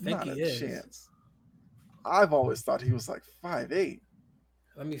 I think Not a he is. chance. I've always thought he was like 5'8".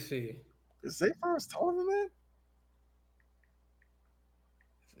 Let me see. Is Zay Flowers taller than that?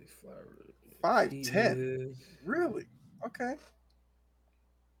 Zay Flowers. He 5'10". is. Really? Okay.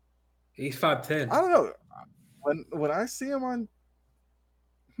 He's 5'10". I don't know. When I see him on,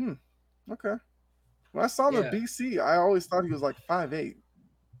 hmm, okay. When I saw him at Yeah. BC, I always thought he was like 5'8".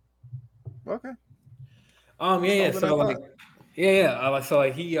 Okay, Yeah, he's yeah. taller than I So like, thought. yeah, yeah. So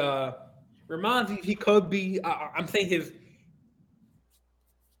like he reminds me he could be. I'm saying his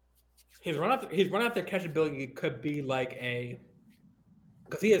run out there catchability could be like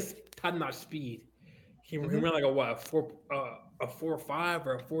because he has top notch speed. He Hmm. ran like a what a 4.5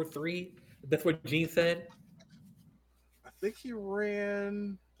 or a 4.3. That's what Gene said. I think he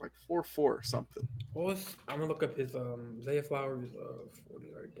ran like 4'4" or something. I'm gonna look up his Zay Flowers 40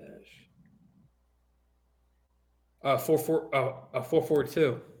 yard dash.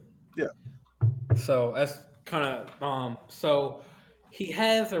 4.42. Yeah. So that's kind of So he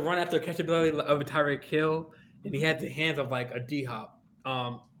has a run after catchability of a Tyreek Hill, and he has the hands of like a D Hop.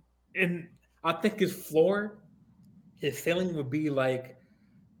 And I think his ceiling would be like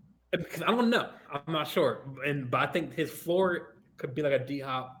because I don't know, I'm not sure, but I think his floor could be like a D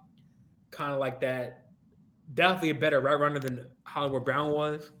Hop, kind of like that. Definitely a better route runner than Hollywood Brown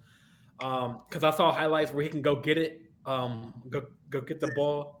was. Because I saw highlights where he can go get it, go get the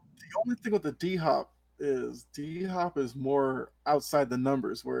ball. The only thing with the D Hop is more outside the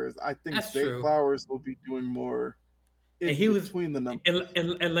numbers, whereas I think That's Zay true. Flowers will be doing more And in he was, between the and,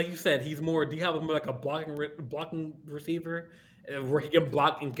 numbers. and like you said, he's more. Do you have more like a blocking receiver where he can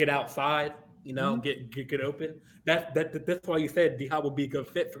block and get outside? Hmm. Get open. That's why you said D Hop will be a good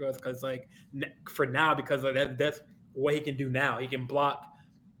fit for us because like for now because of that's what he can do now. He can block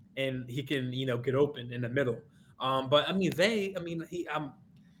and he can get open in the middle. But I mean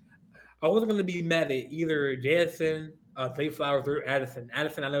I wasn't going to be mad at either Jansen, Zay Flowers, or Addison.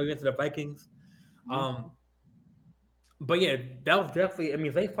 Addison, I know he went to the Vikings. Hmm. Um, but yeah, that was definitely. I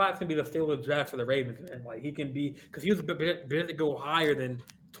mean, Zay Flowers can be the steal of the draft for the Ravens, and like he can be because he was a bit to go higher than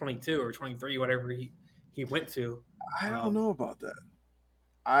 22 or 23, whatever he went to. I don't know about that.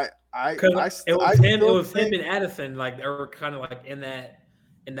 I I Because I it I was him. It still was him think and Addison. Like they were kind of like in that,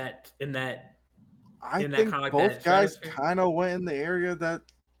 in that, I in that think kind of like that both guys stratosphere kind of went in the area that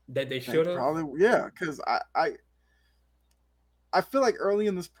that they they should have. probably because I feel like early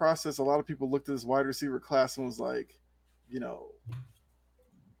in this process, a lot of people looked at this wide receiver class and was like, you know,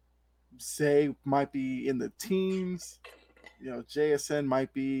 Zay might be in the teens, JSN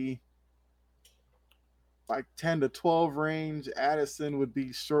might be like 10 to 12 range. Addison would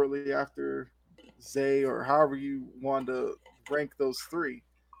be shortly after Zay, or however you want to rank those three.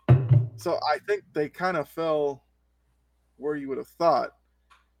 So I think they kind of fell where you would have thought.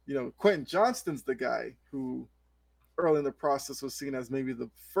 Quentin Johnston's the guy who early in the process was seen as maybe the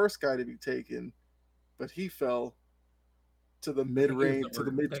first guy to be taken, but he fell to the I mid think he was range, to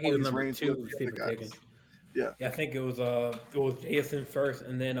the number. mid I think he was 20s number range with two the other receiver taken. guys. Yeah, Yeah, I think it was Jason first,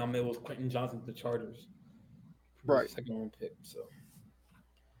 and then it was Quentin Johnson to the Chargers for the right. second round pick. So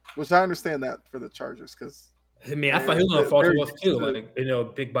Which I understand that for the Chargers because I mean, I thought he they're was gonna fall they're to us used too. to.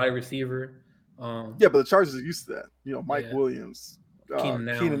 Like big body receiver. Yeah, but the Chargers are used to that. Mike Yeah, Williams,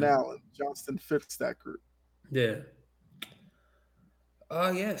 Keenan Keenan Allen. Allen, Johnston fits that group. Yeah.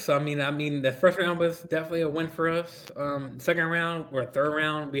 Yeah. So I mean, the first round was definitely a win for us. Second round or third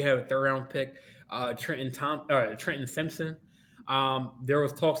round, we had a third round pick. Trenton Simpson. There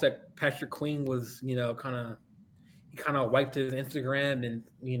was talks that Patrick Queen was, he kind of wiped his Instagram, and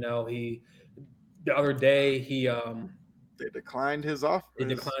he the other day They declined his offer, he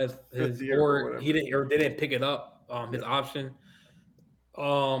his declined fifth his year or or he whatever. didn't or didn't pick it up his Yeah, option.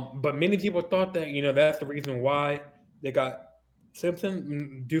 But many people thought that that's the reason why they got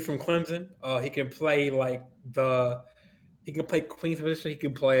Simpson, dude from Clemson. He can play he can play Queen's position. He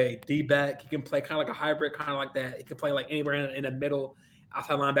can play D back. He can play kind of like a hybrid, kind of like that. He can play like anywhere in the middle,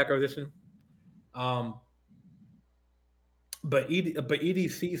 outside linebacker position. Um, but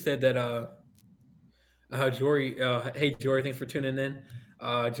EDC said that Jory, hey Jory, thanks for tuning in.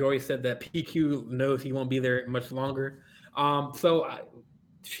 Jory said that PQ knows he won't be there much longer.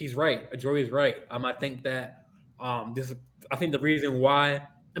 She's right. Jory is right. I think that this. I think the reason why.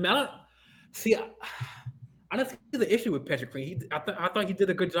 I mean, I don't see. I don't see the issue with Patrick Queen. I thought he did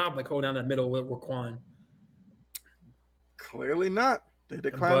a good job, like holding down the middle with Raquan. clearly not. They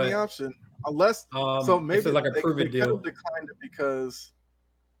declined the But option, unless so it's maybe like a they proven could have deal. declined it because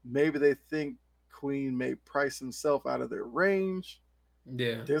maybe they think Queen may price himself out of their range.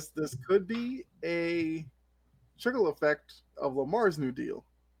 Yeah, This could be a trickle effect of Lamar's new deal.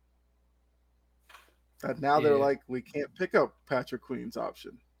 That now they're yeah. like, we can't pick up Patrick Queen's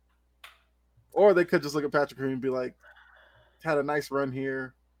option. Or they could just look at Patrick Queen and be like, had a nice run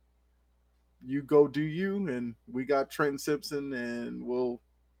here. You go do you, and we got Trenton Simpson, and we'll,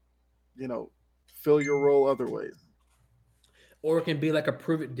 you know, fill your role other ways. Or it can be like a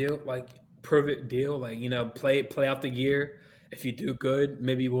prove it deal, like play out the year. If you do good,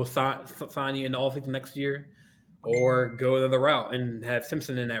 maybe we'll sign you in the offseason next year, or go the other route and have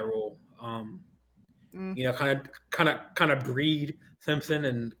Simpson in that role. Mm, Kind of breed Simpson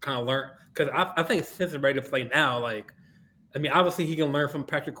and kind of learn, because I think Simpson's ready to play now. Like, I mean, obviously he can learn from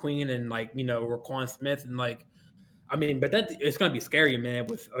Patrick Queen and Raquan Smith and but that it's gonna be scary, man.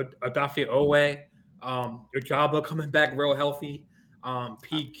 With Odafe Owe, Ojabo coming back real healthy,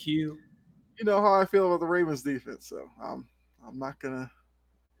 PQ. you know how I feel about the Ravens defense, so I'm not gonna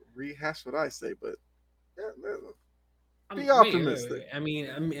rehash what I say, but yeah, be Wait. optimistic. Wait.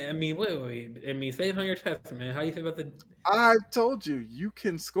 I mean, say it on your chest, man. How you feel about the? I told you you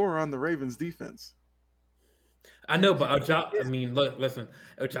can score on the Ravens defense. I know, but Ojabo. I mean, look, listen.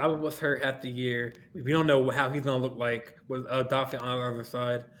 Ojabo was hurt half the year. We don't know how he's gonna look like with Odafe on the other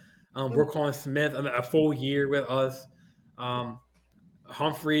side. Mm, Roquan Smith, a full year with us. Um,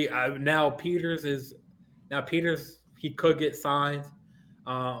 Humphrey. Peters. He could get signed.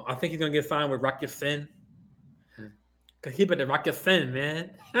 I think he's gonna get signed with Rocket Sin. Cause he better Rocket Sin,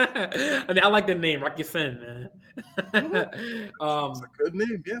 man. I mean, I like the name Rocket Sin, mhm. man. It's a good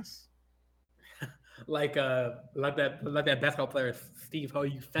name, yes. Like that basketball player Steve Ho,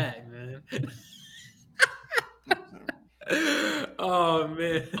 you fat man. Oh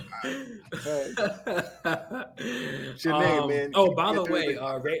man. Hey, it's your name, man. Oh, by Can't the do way,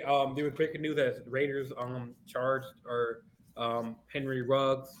 anything. there was breaking news that Raiders charged or Henry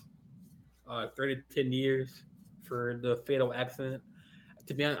Ruggs 30 to 10 years for the fatal accident.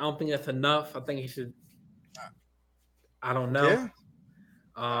 To be honest, I don't think that's enough. I think he should. I don't know. Yeah,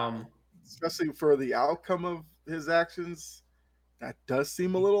 Um, especially for the outcome of his actions, that does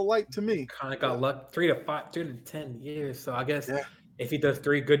seem a little light to me. kind of got But luck. 3 to 10 years. So I guess yeah, if he does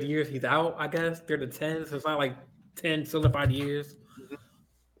 3 good years, he's out. I guess 3 to 10. So it's not like 10 solidified years Mhm.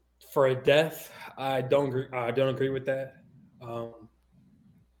 for a death. I don't agree. I don't agree with that. Um,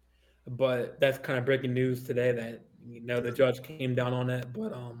 but that's kind of breaking news today that the judge came down on that.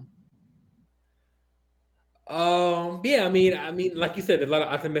 But yeah, I mean, like you said, there's a lot of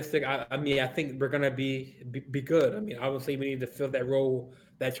optimistic. I mean, I think we're gonna be good. I mean, obviously, we need to fill that role,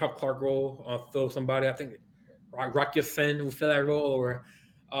 that Chuck Clark role, fill somebody. I think Rocky Finn will fill that role, or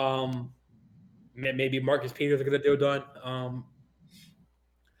um, maybe Marcus Peters will get the deal done.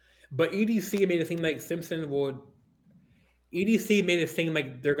 But EDC made it seem like Simpson would. EDC made it seem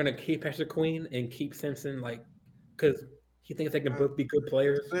like they're gonna keep Pastor Queen and keep Simpson, like, because he thinks they can Uh, both be good if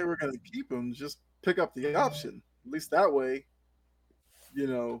players. they were going to keep him, just pick up the option. At least that way, you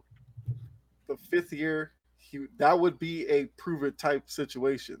know, the 5th year, that would be a prove it type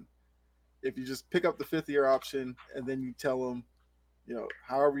situation. If you just pick up the 5th year option and then you tell them,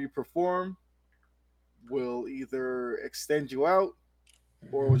 however you perform, we'll either extend you out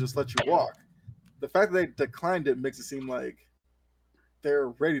or we'll just let you walk. The fact that they declined it makes it seem like they're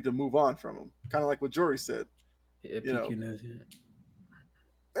ready to move on from him. Kind of like what Jory said. Yeah, You know, PQ knows.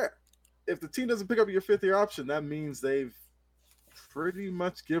 Yeah. eh, if the team doesn't pick up your 5th year option, that means they've pretty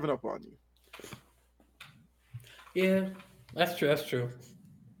much given up on you. Yeah, that's true. That's true.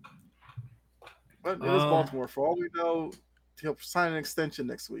 But it is Um, Baltimore. For all we know, he'll sign an extension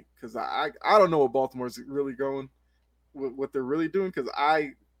next week because I don't know what Baltimore's really going, what they're really doing, because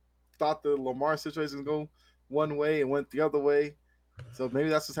I thought the Lamar situation was going one way and went the other way. So maybe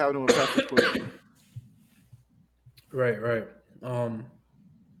that's what's happening with Patrick Quinn. right, right.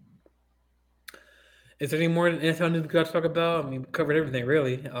 Is there any more NFL news we got to talk about? I mean, we covered everything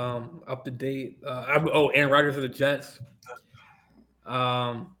really. Up to date. Aaron Rodgers of the Jets.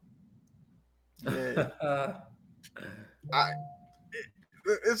 Um, Yeah, I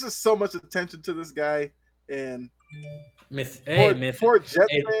it's just so much attention to this guy, and Miss, hey, poor Miss, poor Jets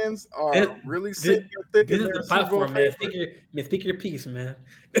hey, fans this, are really this, sitting here this thinking is they're the a Super Bowl platform, man. favorite. Speak your piece, man.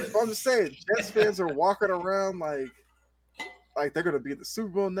 But I'm just saying, Jets fans are walking around like they're gonna be in the Super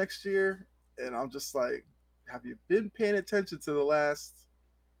Bowl next year, and I'm just like, have you been paying attention to the last,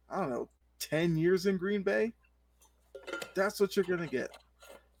 I don't know, 10 years in Green Bay? That's what you're gonna get.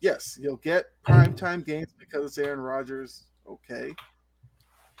 Yes, you'll get primetime games because it's Aaron Rodgers. Okay,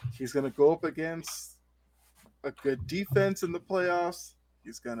 he's gonna go up against a good defense in the playoffs.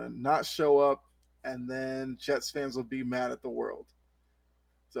 He's gonna not show up, and then Jets fans will be mad at the world.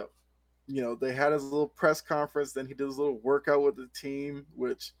 So, they had his little press conference. Then he did his little workout with the team.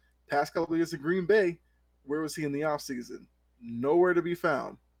 Which past couple of years in Green Bay, where was he in the offseason? Nowhere to be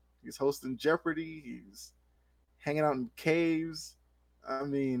found. He's hosting Jeopardy. He's hanging out in caves. I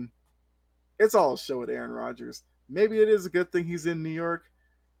mean, it's all a show with Aaron Rodgers. Maybe it is a good thing he's in New York.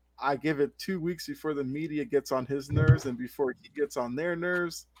 I give it 2 weeks before the media gets on his nerves and before he gets on their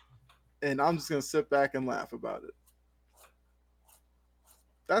nerves, and I'm just gonna sit back and laugh about it.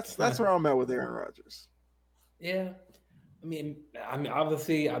 That's where I'm at with Aaron Rodgers. Yeah,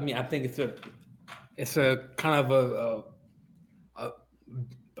 obviously, I think it's a kind of a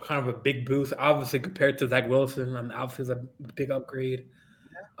kind of a big boost, obviously compared to Zach Wilson. Obviously, it's a big upgrade.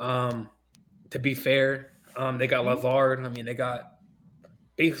 Um, to be fair, they got Mm-hmm. Lazard. I mean, they got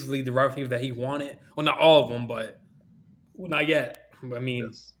basically the receivers that he wanted. Well, not all of them, but well, not yet. I mean,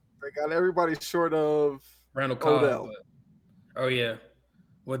 Yes, they got everybody short of Randall Cobb. Odell. But oh yeah,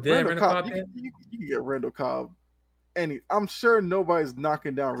 well, did Randall Randall Cobb, Cobb you hit? can, you can get Randall Cobb. I'm sure nobody's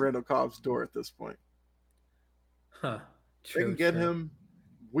knocking down Randall Cobb's door at this point. Huh. They can True, get true. him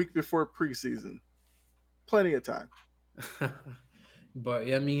week before preseason. Plenty of time But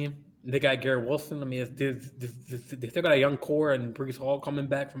yeah, they got Garrett Wilson. I mean, they still got a young core and Brees Hall coming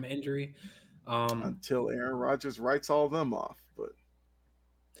back from injury. Um, until Aaron Rodgers writes all of them off. But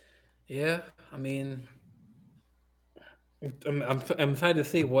yeah, I'm excited to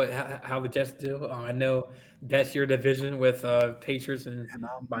see how the Jets do. I know that's your division with Patriots and and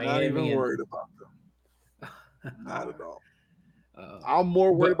I'm not even Miami, and worried about them. Not at all. uh, I'm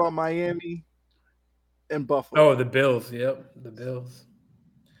more worried but about Miami and oh, Buffalo. the Bills. Yep, the Bills.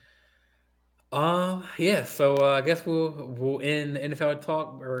 Yeah. So I guess we'll end the NFL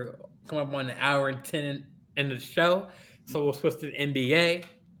talk. We're coming up on an hour and 10 in the show, so we'll switch to the NBA.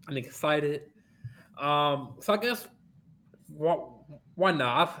 I'm excited. So I guess why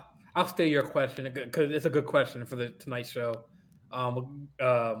not? I'll steal your question because it's a good question for the tonight's show.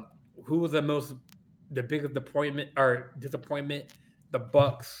 Who was the biggest disappointment? The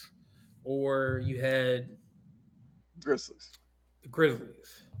Bucks, or you had Grizzlies. the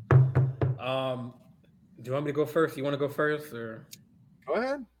Grizzlies? Um, do you want me to go first? You want to go first, or Go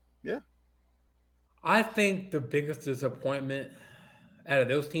ahead. Yeah. I think the biggest disappointment out of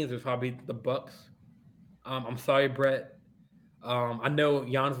those teams is probably the Bucks. I'm sorry, Brett. I know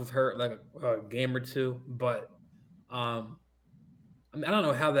Giannis was hurt like a game or two, but um, I mean, I don't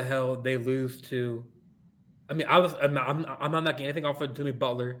know how the hell they lose to. I mean, I'm not knocking anything off of Jimmy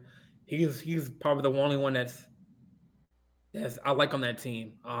Butler. He's probably the only one that's I like on that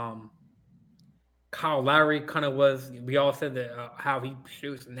team. Kyle Lowry kind of was. We all said that how he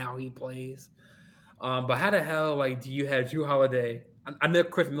shoots and how he plays. But how the hell like do you have Drew Holiday? I know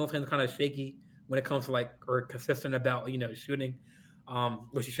Chris Middleton's kind of shaky when it comes to like or consistent about shooting,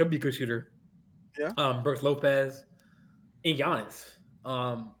 which he should be a good shooter. Yeah. Brooks Lopez and Giannis.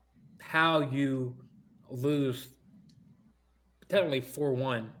 Um, how you lose technically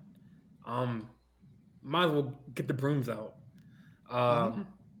 4-1? Um, might as well get the brooms out. Hmm. Um,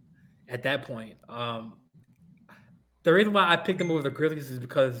 at that point, the reason why I picked them over the Grizzlies is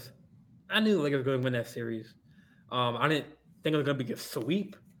because I knew the Lakers were going to win that series. I didn't think it was going to be a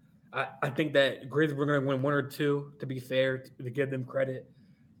sweep. I think that Grizzlies were going to win one or two, to be fair, to give them credit.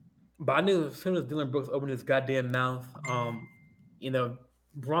 But I knew as soon as Dylan Brooks opened his goddamn mouth, you know,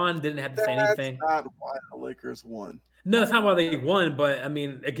 Braun didn't have to say That's anything. not why the Lakers won. No, it's not why they won, but I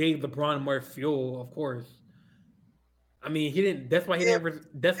mean, it gave LeBron more fuel, of course. I mean, he didn't. That's why he If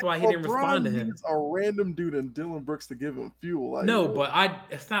didn't. That's why he didn't respond LeBron to him. needs a random dude and Dylan Brooks to give him fuel, like No, but I.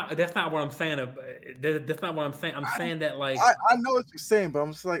 It's not. That's not what I'm saying. That's not what I'm saying. I'm saying that like I know what you're saying, but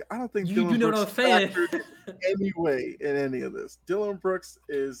I'm just like, I don't think you Dylan know what Brooks I'm saying. factored in any way in any of this. Dylan Brooks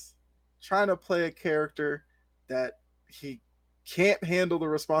is trying to play a character that he can't handle the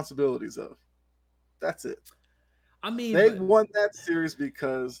responsibilities of. That's it. I mean, They but won that series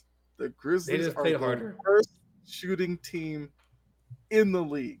because the they Grizzlies just are played the harder. worst shooting team in the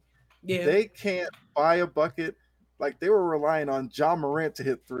league. Yeah. They can't buy a bucket. Like they were relying on John Morant to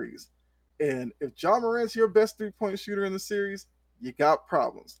hit threes. And if John Morant's your best 3-point shooter in the series, you got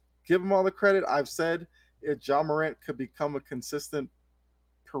problems. Give him all the credit. I've said if John Morant could become a consistent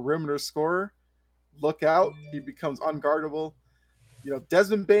perimeter scorer, look out. He becomes unguardable.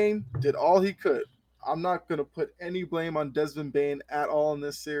 Desmond Bain did all he could. I'm not going to put any blame on Desmond Bain at all in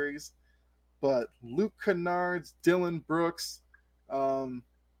this series, but Luke Kennard's, Dylan Brooks, um,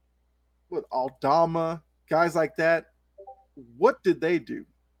 with Aldama, guys like that, what did they do?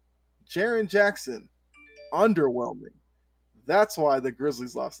 Jaren Jackson, underwhelming. That's why the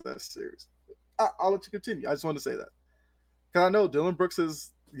Grizzlies lost that series. I'll let you continue. I just wanted to say that because I know Dylan Brooks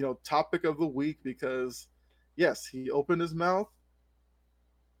is topic of the week because yes, he opened his mouth,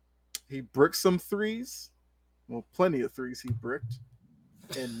 he bricked some threes, well, plenty of threes he bricked,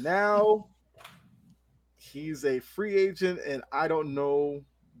 and now he's a free agent, and I don't know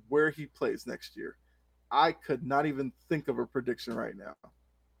where he plays next year. I could not even think of a prediction right now.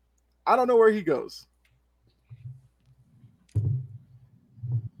 I don't know where he goes.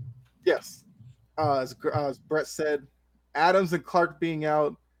 Yes, as Brett said, Adams and Clark being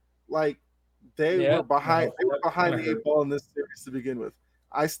out, like they Yeah. were behind. They were behind I the heard. eight ball in this series to begin with.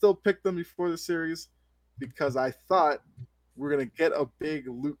 I still picked them before the series because I thought we're gonna get a big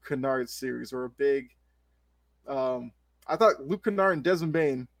Luke Kennard series or a big. Um, I thought Luke Kennard and Desmond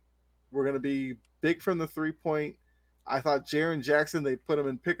Bain were gonna be big from the 3-point. I thought Jaren Jackson, they put him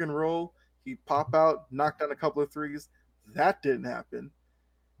in pick and roll. He'd pop out, knock down a couple of threes. That didn't happen.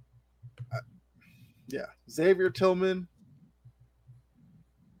 Yeah, Xavier Tillman.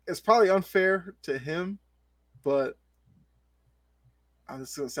 It's probably unfair to him, but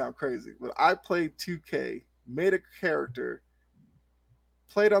this is gonna sound crazy. But I played 2K, made a character,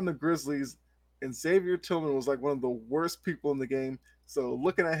 played on the Grizzlies, and Xavier Tillman was like one of the worst people in the game. So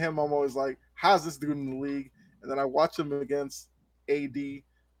looking at him, I'm always like, how's this dude in the league? And then I watch him against AD.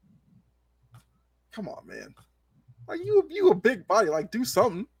 Come on, man. Like you a big body. Like do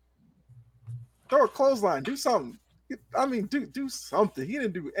something. Throw a clothesline. Do something. I mean, do something. He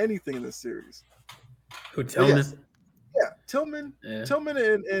didn't do anything in this series. Who But yes, Tillman? yeah, Tillman, Yeah. Tillman,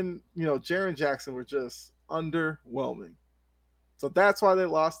 and Jaren Jackson were just underwhelming. So that's why they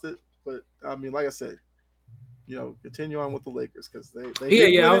lost it. But I mean, like I said, continue on with the Lakers because they Yeah,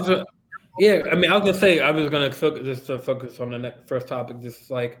 did yeah. win I it. was. Yeah, I mean, I was gonna say I was gonna focus on the next first topic. Just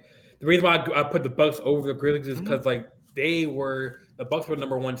like the reason why I put the Bucks over the Grizzlies is Mhm. because like the Bucks were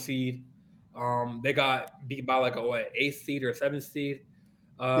number one seed. They got beat by like a eighth seed or seventh seed.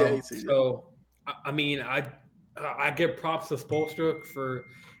 Yeah, AC. Yeah. So I mean, I give props to Spoelstra for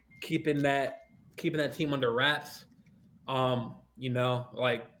keeping that keeping that team under wraps.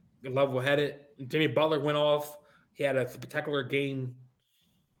 Like level headed. Jimmy Butler went off. He had a spectacular game.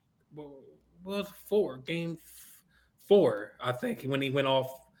 Well, was four game 4, I think, when he went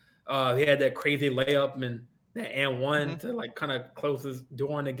off. He had that crazy layup and that and one Mhm. to like kind of close his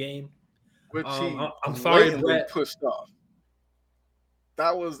door on the game. Which he I'm sorry, blatantly Brett. pushed off.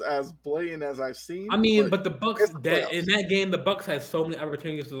 That was as blatant as I've I seen, mean, but but the Bucks it's the that in playoffs. that game, the Bucks had so many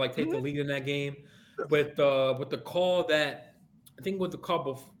opportunities to like take the Mhm. lead in that game Yes. with the call that I think was the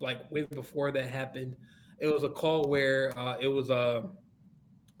call like way before that happened. It was a call where it was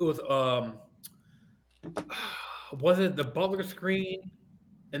was it the Butler screen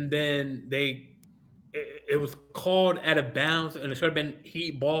and then it was called out of bounds and it should have been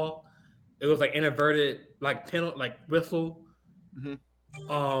Heat ball. It was like inverted like penalty like whistle. Mhm.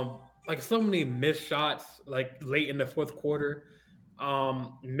 Like so many missed shots like late in the fourth quarter.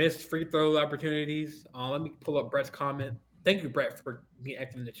 Missed free throw opportunities. Let me pull up Brett's comment. Thank you, Brett, for being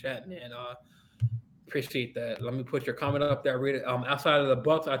active in the chat, man. Appreciate that. Let me put your comment up there. Read it. Outside of the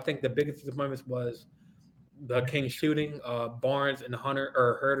Bucks, I think the biggest disappointment was the Kings shooting. Barnes and Hunter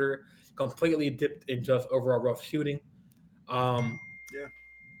or Herder completely dipped in just overall rough shooting. Um, Yeah.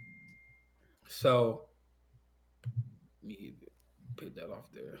 so let me put that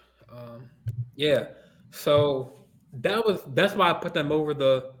off there. Um, yeah. So that's why I put them over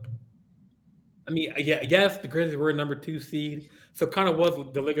the. I mean, yeah, yes, the Grizzlies were number 2 seed, so kind of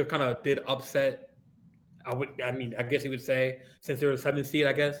was the Lakers kind of did upset. I mean, I guess you would say since they were the 7th seed,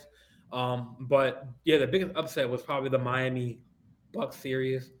 I guess. But yeah, the biggest upset was probably the Miami Bucks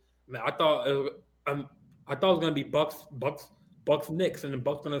series. I mean, I thought it was gonna be Bucks, Knicks, and the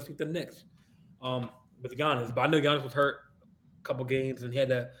Bucks gonna sweep the Knicks. With Giannis, but I know Giannis was hurt a couple games and he had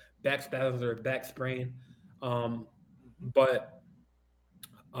a back spasms or a back sprain. Um, Mhm. but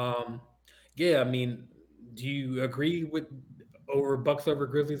um, yeah, I mean, do you agree with over Bucks over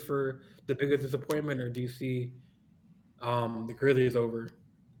Grizzlies for the biggest disappointment, or do you see the Grizzlies over?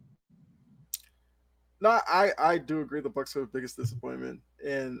 No, I do agree the Bucks are the biggest disappointment,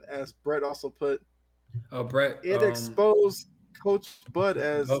 and as Brett also put, Brett, it exposed Coach Bud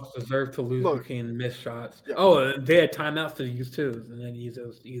as Bucks deserve to lose look. between missed shots. Yeah, Oh, and they had timeouts to use too, and then use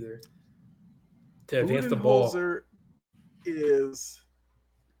those either to advance the ball. Budenholzer is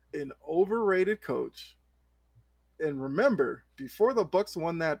an overrated coach. And remember, before the Bucks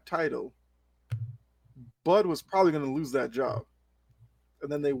won that title, Bud was probably going to lose that job.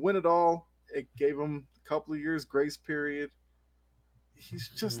 And then they win it all. It gave him a couple of years grace period. He's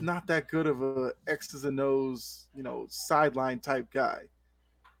just Mhm. not that good of a X's and O's, sideline type guy.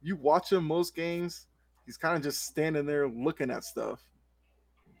 You watch him most games, he's kind of just standing there looking at stuff.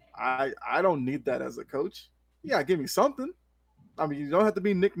 I don't need that as a coach. Yeah, give me something. I mean, you don't have to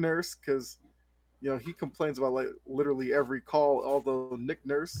be Nick Nurse because he complains about like literally every call. Although Nick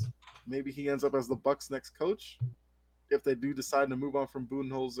Nurse, maybe he ends up as the Bucks' next coach if they do decide to move on from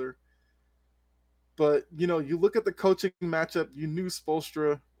Budenholzer. But you look at the coaching matchup. You knew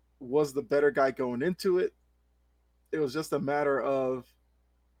Spolstra was the better guy going into it. It was just a matter of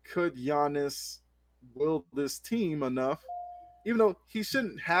could Giannis will this team enough, even though he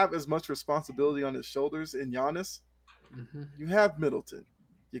shouldn't have as much responsibility on his shoulders in Giannis. Mhm. You have Middleton,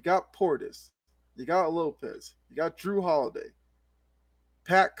 you got Portis, you got Lopez, you got Drew Holiday,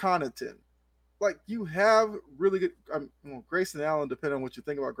 Pat Connaughton. Like you have really good. Grayson Allen. Depending on what you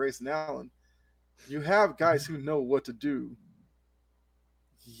think about Grayson Allen, you have guys who know what to do.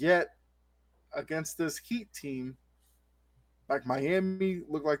 Yet against this Heat team, like Miami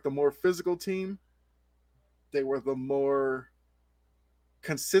looked like the more physical team. They were the more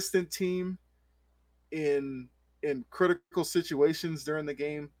consistent team in critical situations during the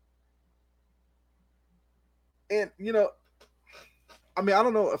game. And I mean, I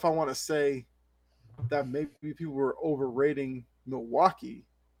don't know if I want to say that maybe people were overrating Milwaukee.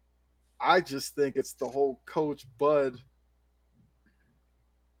 I just think it's the whole coach Bud.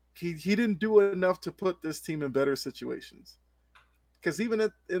 He didn't do enough to put this team in better situations. Because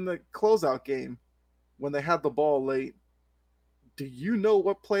even in the closeout game, when they had the ball late, do you know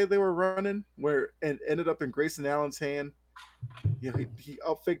what play they were running where and ended up in Grayson Allen's hand? He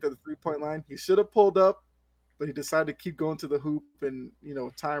up faked at the 3 point line. He should have pulled up, but he decided to keep going to the hoop, and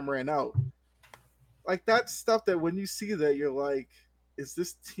time ran out. Like that's stuff that when you see that, you're like, is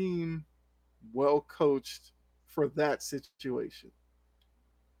this team well coached for that situation?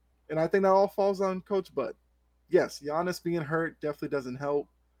 And I think that all falls on Coach Bud. Yes, Giannis being hurt definitely doesn't help,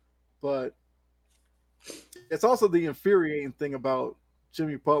 but it's also the infuriating thing about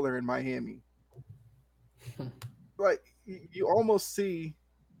Jimmy Butler in Miami. Like you almost see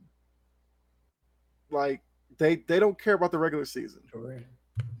like they don't care about the regular season. Sure.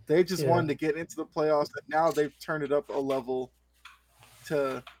 They just Yeah. wanted to get into the playoffs, and now they've turned it up a level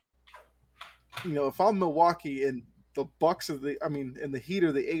to if I'm Milwaukee and the Bucks are and the Heat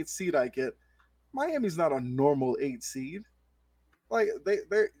are the 8th seed. I get Miami's not a normal 8th seed. Like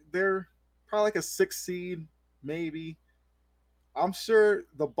they're probably like a 6th seed, maybe. I'm sure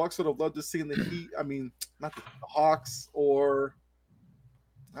the Bucks would have loved to see in the Heat. I mean, not the Hawks or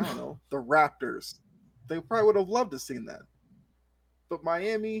I don't know the Raptors. They probably would have loved to seen that. But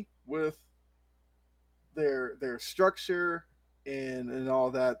Miami with their structure and all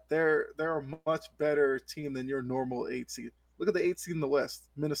that, they're a much better team than your normal 8th seed. Look at the 8th seed in the West,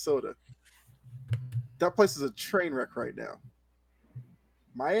 Minnesota. That place is a train wreck right now.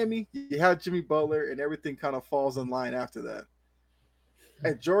 Miami, you have Jimmy Butler, and everything kind of falls in line after that.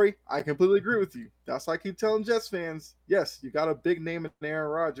 And Jory, I completely agree with you. That's why I keep telling Jets fans, yes, you got a big name in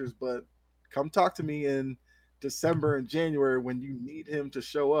Aaron Rodgers, but come talk to me in December and January when you need him to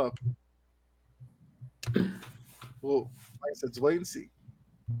show up. Well, like I said, just wait and see.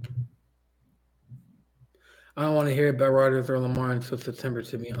 I don't want to hear about Rodgers or Lamar until September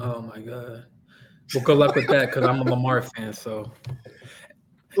to me. Oh my god. Well, good luck with that because I'm a Lamar fan. So,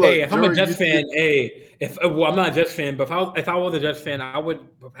 Look, hey, if I'm a Jory, Jets fan, I'm not a Jets fan, but if I was a Jets fan, I would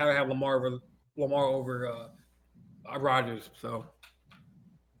have Lamar over Rodgers. So,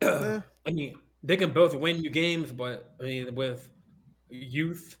 I mean, they can both win you games, but I mean, with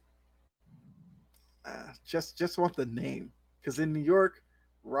youth, just want the name because in New York,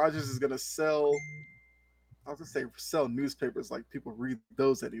 Rodgers is gonna sell. I was gonna say sell newspapers like people read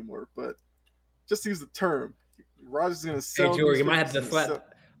those anymore, but just use the term. Rodgers is gonna sell. Hey, Jory, you might newspapers, have to slap.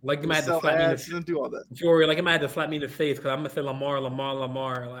 Like you might have to sell slap me in ads the and do all that. Jory. Like you might have to slap me in the face because I'm gonna say Lamar.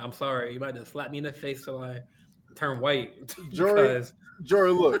 Like, I'm sorry, you might have to slap me in the face till I turn white. Jory,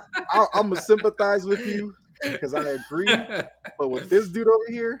 look, I'm gonna sympathize with you because I agree. But with this dude over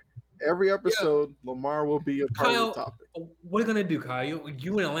here, every episode, Lamar will be a part of the topic. What are you gonna do, Kyle?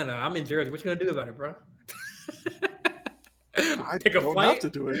 You in Atlanta? I'm in Jersey. What you gonna do about it, bro? I don't have to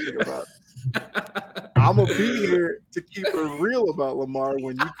do anything about it. I'm gonna be here to keep it real about Lamar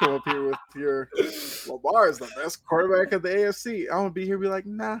when you come up here with your Lamar is the best quarterback of the AFC. I'm gonna be here and be like,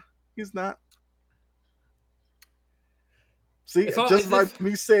 nah, he's not. See, by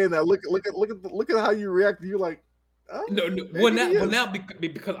me saying that, look at how you react. You're like, oh, well now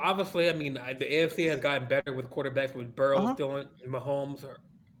because obviously, I mean, the AFC has gotten better with quarterbacks with Burrow, Dylan, Mahomes, or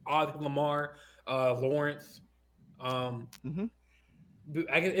Lamar, Lawrence.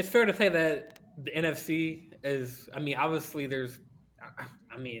 It's fair to say that the NFC is. I mean, obviously,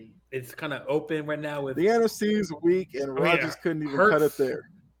 it's kind of open right now with the NFC is weak, and Rodgers couldn't even cut it there.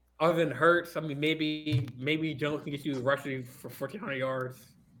 Other than Hurts, I mean, maybe Jones can get you rushing for 1,400 yards.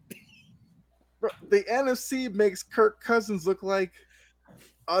 The NFC makes Kirk Cousins look like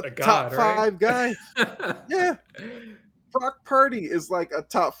a top 5 guy. Yeah. Brock Purdy is like a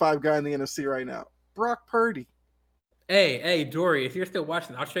top 5 guy in the NFC right now. Brock Purdy. Hey, Jory, if you're still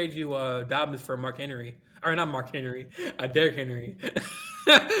watching, I'll trade you Dobbins for Mark Henry. Or not Mark Henry, Derrick Henry.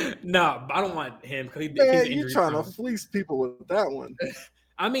 No, I don't want him because he's you're trying to fleece people with that one.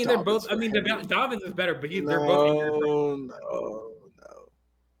 I mean, they're both. I mean, Dobbins is better, but they're both injured.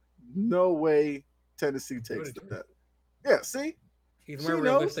 No way Tennessee takes that. Yeah, see? He's more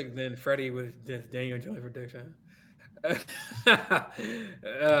realistic than Freddie with Daniel Jones prediction.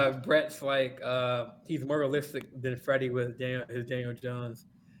 Brett's like he's more realistic than Freddie with his Daniel Jones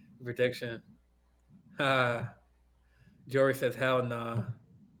prediction. Jory says, "Hell no."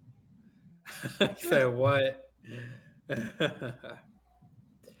 He said, "What?"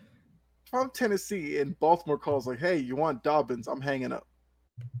 From Tennessee and Baltimore calls like, "Hey, you want Dobbins? I'm hanging up."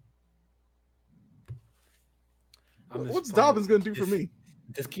 What's Dobbins going to do for me?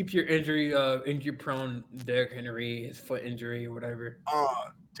 Just keep your injury prone Derrick Henry, his foot injury or whatever.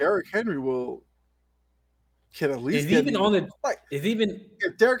 Derrick Henry can at least if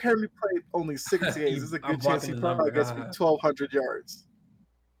Derrick Henry played only 6 games, there's a good chance he probably gets me 1,200 yards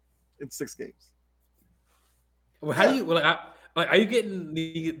in 6 games. Well, how do you are you getting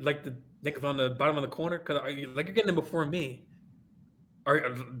the niggas on the bottom of the corner? Because you're getting them before me. Are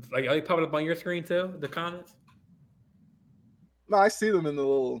you popping up on your screen too? The comments? No, I see them in the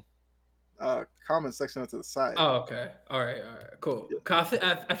little comment section to the side. Oh, okay. All right. Cool. Cause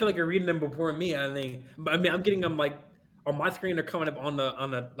I feel like you're reading them before me. I mean, I'm getting them like on my screen. They're coming up on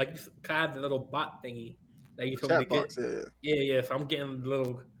the like kind of the little bot thingy that you told me to box, get. Yeah. So I'm getting the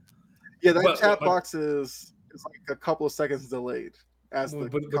little. Yeah, that chat box is like a couple of seconds delayed. Does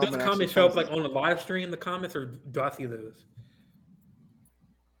the comments show up like on the live stream? The comments, or do I see those?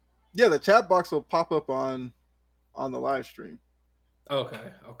 Yeah, the chat box will pop up on the live stream.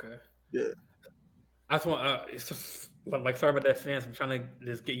 Okay. Yeah. I just want. It's just like sorry about that, fans. I'm trying to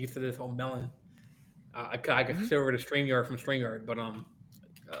just get used to this whole melon I could Mhm. share over to StreamYard from StreamYard, but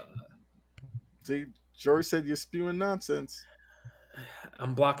See, Jory said you're spewing nonsense.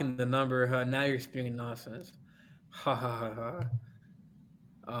 I'm blocking the number. Now you're spewing nonsense. Ha ha ha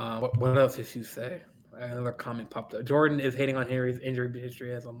ha. What else did you say? Another comment popped up. Jordan is hating on Henry's injury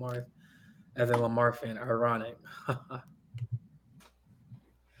history as a Lamar fan. Ironic.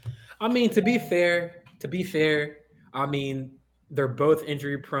 I mean, to be fair, I mean they're both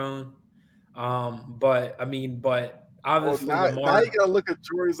injury prone. But Well, obviously now you Lamar, gotta look at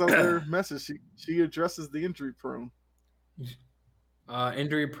Jory's other message. She addresses the injury prone.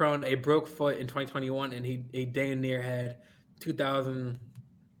 injury prone, a broke foot in 2021, and he dang near had 2,000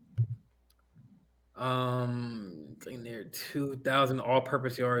 dang near 2,000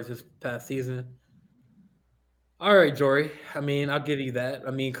 all-purpose yards this past season. All right, Jory. I mean, I'll give you that.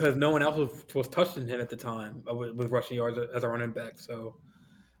 I mean, because no one else was touching him at the time with rushing yards as a running back. So,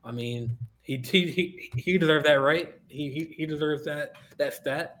 I mean, he deserves that, right? He deserves that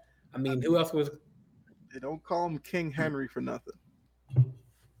stat. I mean, who else was? They don't call him King Henry for nothing. That's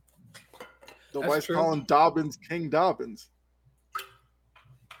Nobody's true. calling Dobbins King Dobbins.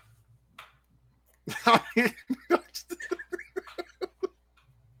 I mean,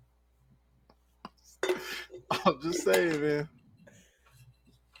 I'm just saying, man.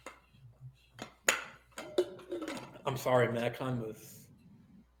 I'm sorry, man. I kind of was.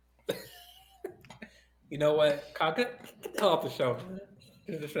 You know what? Kyle, get the hell off the show, man.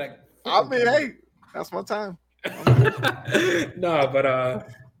 Just like I freaking mean, time. hey, that's my time. I'm good. No, but oh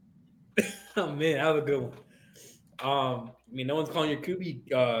man, that was a good one. I mean, no one's calling your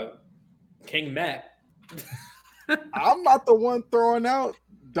QB King Matt. I'm not the one throwing out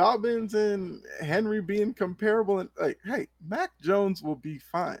Dobbins and Henry being comparable. And like, hey, Mac Jones will be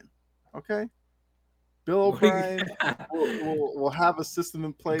fine. Okay, Bill What do you, O'Brien will have a system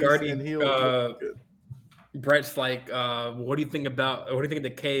in place, and Guardy he'll be good. Brett's like, what do you think about? What do you think the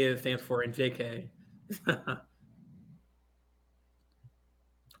K is stands for in JK? I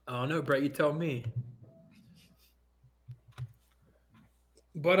don't know, Brett. You tell me.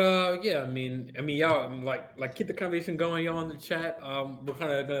 But yeah, y'all, like keep the conversation going, y'all in the chat. We're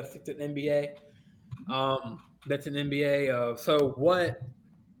kind of gonna stick to the NBA. That's an NBA. So what?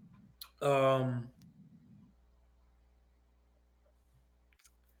 Um,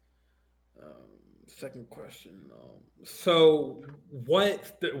 second question. So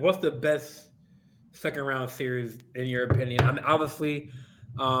what's the best second round series in your opinion? I mean, obviously,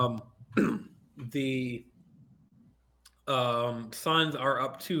 um, the Suns are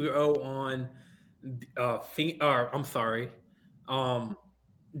up 2-0 on I'm sorry. Um,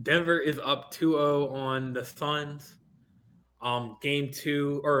 Denver is up 2-0 on the Suns. Game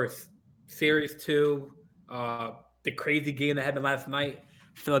 2 or series 2, the crazy game that happened last night,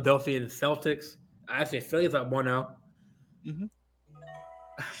 Philadelphia and Celtics. Actually, Philly's up 1-0. Mhm.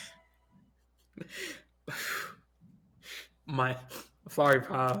 My sorry,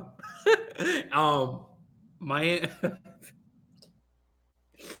 Pop. My my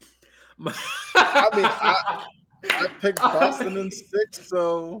I mean, I picked Boston in 6,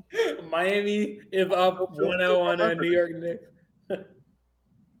 so Miami is feel, up feel, 1-0 feel on my New prediction. York Knicks.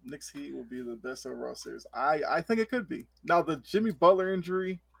 Knicks Heat will be the best overall series. I think it could be. Now the Jimmy Butler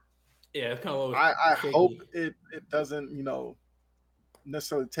injury, Yeah, it's kind of a little I hope shaky. it doesn't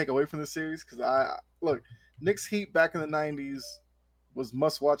necessarily take away from the series because I look Knicks Heat back in the '90s was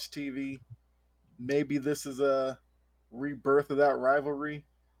must watch TV. Maybe this is a rebirth of that rivalry.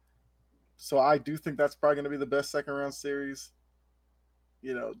 So I do think that's probably going to be the best second round series.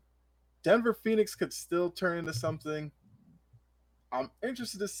 You know, Denver Phoenix could still turn into something. I'm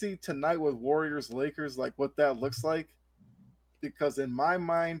interested to see tonight with Warriors Lakers like what that looks like because in my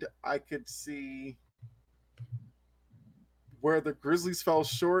mind I could see where the Grizzlies fell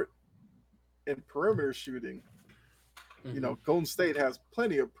short in perimeter shooting. Mm-hmm. Golden State has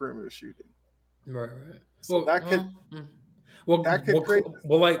plenty of perimeter shooting, Right. so Well, that could create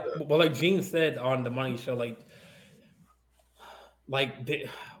like Gene said on the Money Show, like they,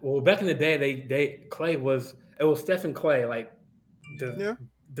 back in the day, they Clay was it was Stephen Clay, like the yeah.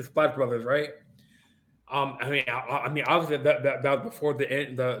 the Splash Brothers, right? I mean, obviously that was before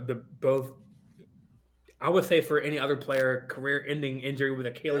the both. I would say for any other player, career-ending injury with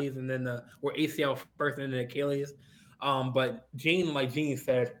Yeah. Achilles and then or ACL first and then Achilles. But Gene, like Gene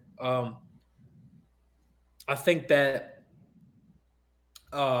said, I think that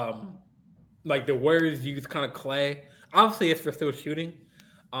um, like the Warriors use kind of Clay. Obviously, it's for still shooting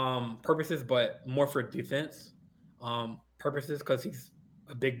purposes, but more for defense purposes because he's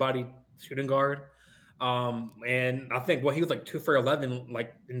a big body shooting guard. And I think he was like 2 for 11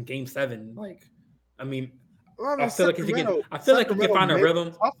 like in Game 7. Like I mean, Well, I mean, I feel like if he can, Sacramento, I feel like he can Sacramento find a made it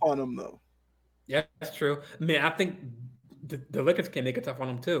rhythm. tough on him though. Yeah, that's true. I mean, I think the Lakers can make it tough on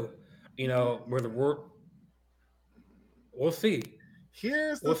him too. You know, where the work, we'll see,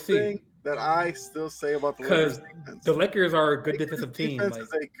 Here's the we'll see, thing that I still say about the Lakers because defense. the Lakers are a good Lakers defensive team. defense Like,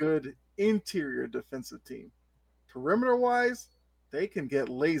 is a good interior defensive team. Perimeter wise, they can get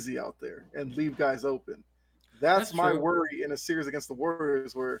lazy out there and leave guys open. That's that's my true. worry in a series against the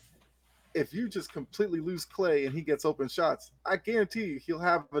Warriors, where if you just completely lose Clay and he gets open shots, I guarantee you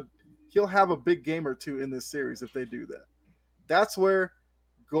he'll have a big game or two in this series if they do that. That's where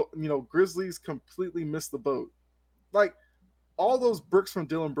Grizzlies completely missed the boat. Like all those bricks from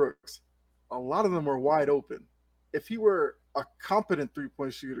Dylan Brooks, a lot of them were wide open. If he were a competent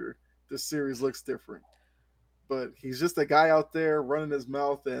 3-point shooter, this series looks different. But he's just a guy out there running his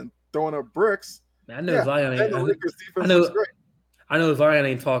mouth and throwing up bricks. Man, I know Zion Then ain't. the Lakers I defense looks know. great. I know Zion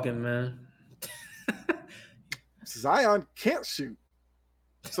ain't talking, man. Zion can't shoot.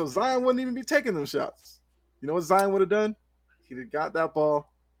 So Zion wouldn't even be taking them shots. You know what Zion would have done? He'd have got that ball,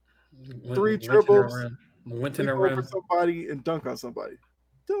 three dribbles, went to leap the over rim. somebody, and dunk on somebody.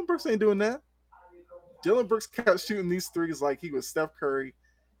 Dylan Brooks ain't doing that. Dylan Brooks kept shooting these threes like he was Steph Curry,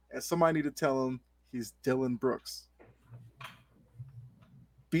 and somebody need to tell him he's Dylan Brooks.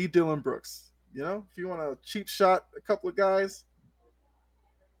 Be Dylan Brooks. You know, if you want to cheap shot a couple of guys,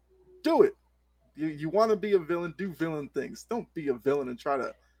 do it. You want to be a villain, do villain things. Don't be a villain and try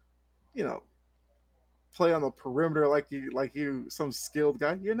to, play on the perimeter like you some skilled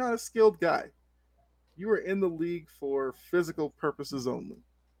guy. You're not a skilled guy. You are in the league for physical purposes only.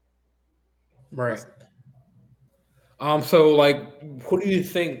 Right. So like, who do you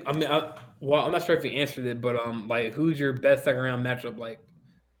think? I mean, I'm not sure if you answered it, but like, who's your best second round matchup? Like,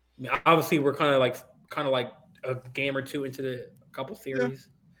 I mean, obviously, we're kind of like a game or two into the couple Yeah. series.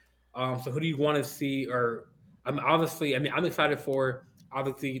 So who do you want to see? Or I'm I'm excited for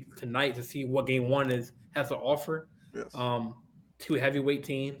obviously tonight to see what game one has to offer. Yes. Two heavyweight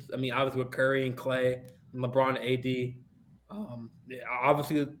teams. I mean, obviously with Curry and Clay, and LeBron, AD.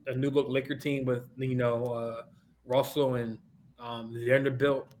 Obviously a new look Laker team with Russell and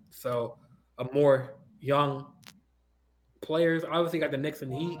Vanderbilt. So a more young players. Obviously got the Knicks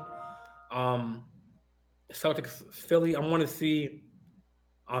and Heat. Celtics, Philly. I want to see.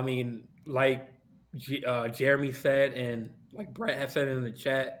 I mean, like Jeremy said, and like Brett have said in the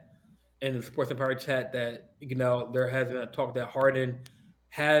chat, in the Sports Empire chat, that there has been a talk that Harden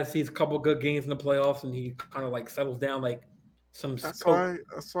has these couple good games in the playoffs, and he kind of like settles down like some That's Coke,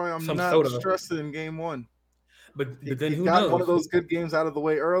 why I'm some not soda. stressed in game one. But then he who got knows? one of those good games out of the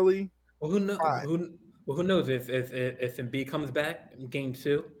way early. Well, who knows if Embiid comes back in game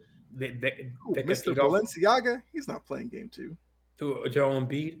two? They Mr. Balenciaga, he's not playing game two. To Joel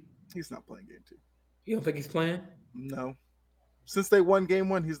Embiid, he's not playing game two. You don't think he's playing? No. Since they won game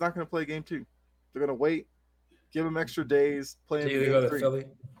one, he's not going to play game two. They're going to wait, give him extra days, play him game three. Philly?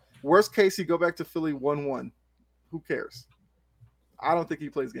 Worst case, he go back to Philly 1-1. Who cares? I don't think he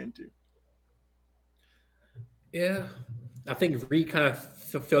plays game two. Yeah. I think Reed kind of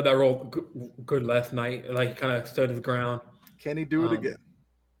filled that role good last night. Like, he kind of stood his ground. Can he do it again?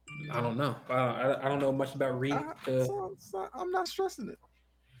 I don't know. I don't know much about Reed. I'm not stressing it.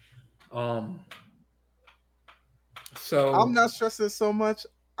 So I'm not stressing it so much.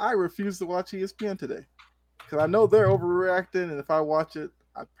 I refuse to watch ESPN today because I know they're overreacting, and if I watch it,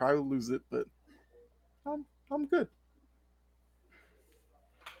 I'd probably lose it. But I'm good.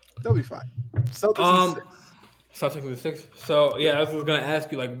 They'll be fine. Celtics in 6. So yeah, I was going to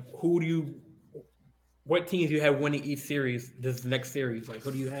ask you, like, what teams do you have winning each series? This next series, like,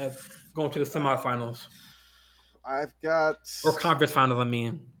 who do you have going to the semifinals? I've got conference finals. I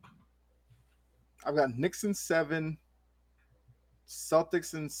mean, I've got Knicks in 7,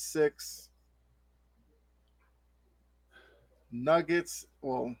 Celtics in 6, Nuggets.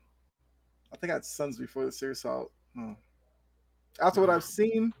 Well, I think I had Suns before the series. So after what I've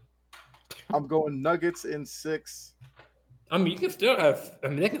seen, I'm going Nuggets in 6. I mean, you can still have.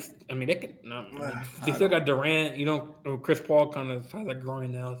 They can. They still got Durant. Chris Paul kind of has that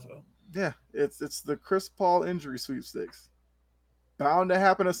groin now. So yeah, it's the Chris Paul injury sweepstakes. Bound to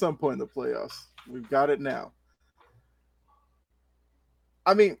happen at some point in the playoffs. We've got it now.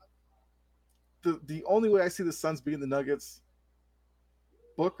 I mean, the only way I see the Suns beating the Nuggets,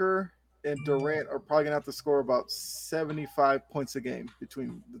 Booker and Durant are probably gonna have to score about 75 points a game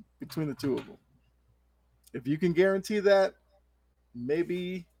between the two of them. If you can guarantee that,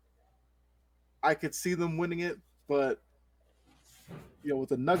 maybe I could see them winning it. But with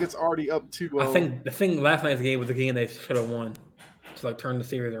the Nuggets already up 2-0, I think last night's game was the game they should have won to like turn the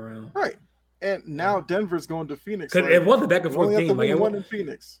series around. Right. And now Denver's going to Phoenix. Because it was a back and we only forth have to game. Like win one in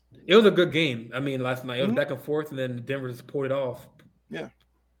Phoenix. it was a good game. I mean, last night it was Mhm. back and forth, and then Denver just pulled it off.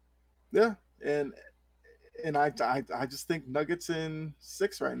 Yeah, and I just think Nuggets in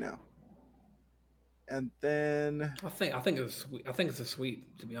 6 right now, and then I think it's sweet. I think it's a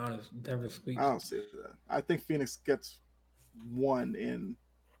sweep. To be honest, Denver I sweeps. don't see that. I think Phoenix gets 1 in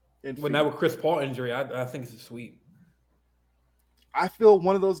But now with Phoenix. Chris Paul injury, I think it's a sweep. I feel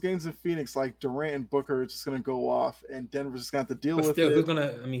one of those games in Phoenix, like Durant and Booker, are just going to go off, and Denver's just going to have to deal But with still, it. who's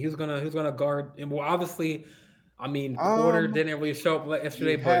gonna? I mean, who's gonna guard? And well, obviously, I mean, Porter Um, didn't really show up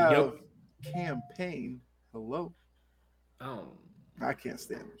yesterday, you but have campaign. Hello, um, I can't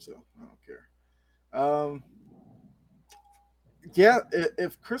stand him, so I don't care. Yeah,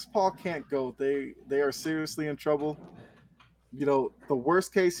 if Chris Paul can't go, they are seriously in trouble. The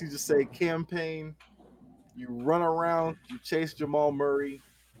worst case, you just say campaign, you run around, you chase Jamal Murray,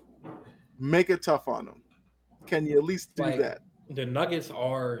 make it tough on him. Can you at least do like that? the Nuggets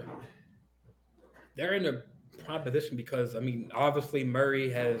are they're in a prime position because I mean, obviously Murray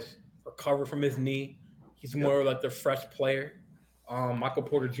has recovered from his knee. He's Yep. more like the fresh player. Michael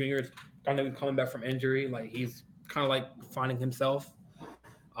Porter Jr. is kind of coming back from injury. Like he's kind of like finding himself.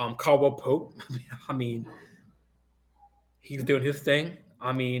 Caldwell Pope. I mean, he's doing his thing.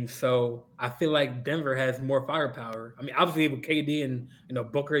 I mean, so I feel like Denver has more firepower. I mean, obviously with KD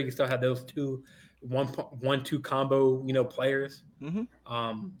and Booker, you still have those two combo players. Mm-hmm.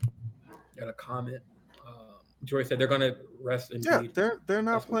 Um, got a comment. Joy said they're gonna rest Yeah, Embiid. they're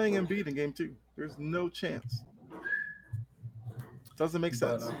not That's what, playing Embiid in game 2. There's no chance. Doesn't make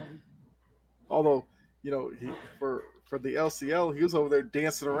but sense. Although, for the LCL, he was over there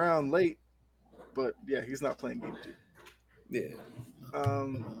dancing around late, but yeah, he's not playing game 2. yeah.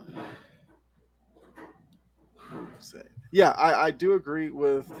 Yeah, I do agree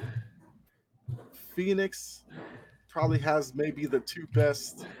with Phoenix. Probably has maybe the 2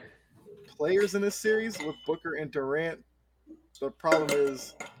 best players in this series with Booker and Durant. The problem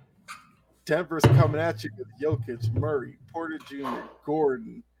is Denver's coming at you with Jokic, Murray, Porter Jr.,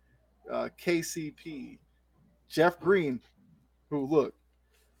 Gordon, KCP, Jeff Green,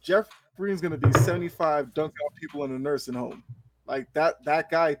 Jeff Green's going to be 75 dunk out people in a nursing home. Like that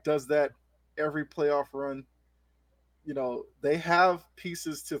guy does that every playoff run. They have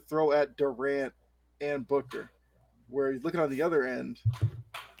pieces to throw at Durant and Booker. Where you're looking on the other end,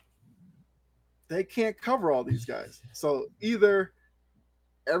 they can't cover all these guys. So either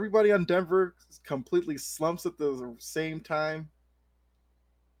everybody on Denver completely slumps at the same time,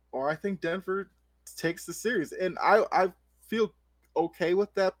 or I think Denver takes the series. And I feel okay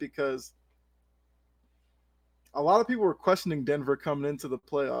with that because a lot of people were questioning Denver coming into the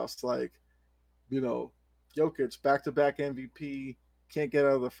playoffs. Like, Jokic, back-to-back MVP, can't get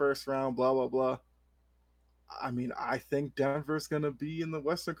out of the first round, blah, blah, blah. I mean, I think Denver's going to be in the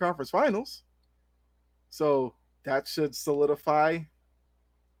Western Conference Finals. So that should solidify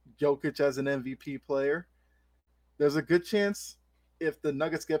Jokic as an MVP player. There's a good chance if the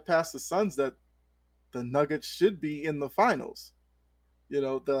Nuggets get past the Suns that the Nuggets should be in the finals.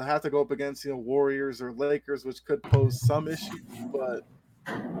 They'll have to go up against, Warriors or Lakers, which could pose some issues, but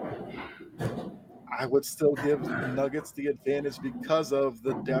I would still give the Nuggets the advantage because of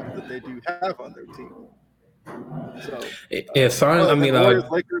the depth that they do have on their team. So, yeah, son. I mean, Warriors,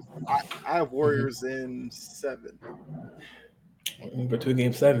 Lakers. I have Warriors in 7. For 2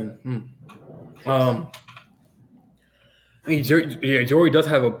 Game 7. I mean, Jory does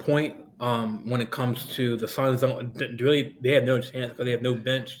have a point. When it comes to the Suns, really they have no chance because they have no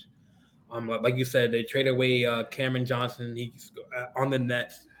bench. Like you said, they traded away Cameron Johnson. He's on the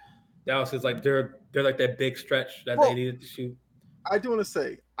Nets. Dallas is like they're like that big stretch that they needed to shoot. I do want to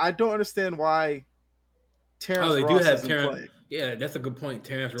say I don't understand why Terrence they Ross do have isn't Terrence. playing. Yeah, that's a good point.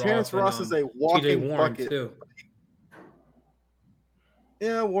 Terrence Ross is a walking bucket too.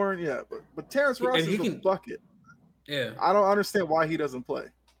 Yeah, Warren. Yeah, but Terrence Ross is a bucket. Yeah, I don't understand why he doesn't play.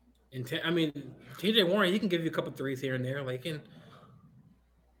 And TJ Warren, he can give you a couple threes here and there,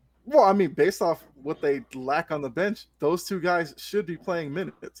 Well, I mean, based off what they lack on the bench, those 2 guys should be playing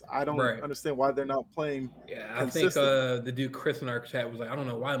minutes. I don't understand why they're not playing. Yeah, I think the dude Chris in our chat was like, I don't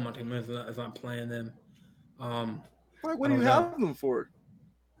know why Monte Williams is not playing them. What do you have them for?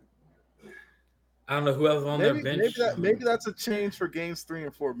 I don't know who else is on their bench. Maybe that's a change for games 3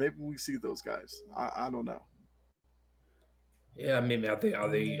 and 4. Maybe we see those guys. I don't know. Yeah, maybe are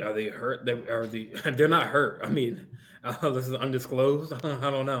they hurt? They're not hurt. I mean, this is undisclosed. I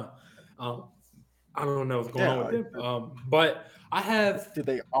don't know. I don't know what's going on with them. But I have. Did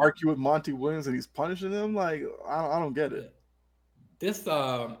they argue with Monty Williams and he's punishing them? Like I don't get it. This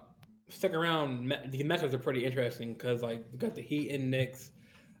stick around. These matchups are pretty interesting because like you got the Heat and Knicks.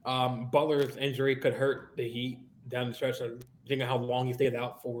 Butler's injury could hurt the Heat down the stretch. Thinking how long he stays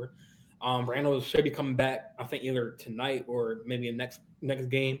out for. Randall should be coming back. I think either tonight or maybe in next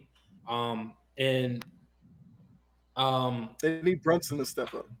game. And They need Brunson to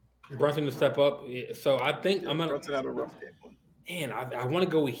step up. Brunson to step up. So I think Yeah, I'm gonna. Brunson had a rough game one. Man, I want to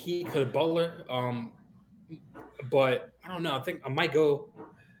go with Heat because Butler. But I don't know. I think I might go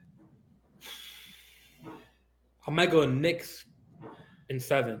Knicks in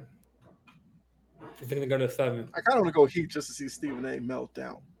 7. I think they're going to 7. I kind of want to go Heat just to see Stephen A. melt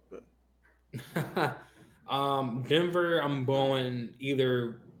down. But Denver, I'm going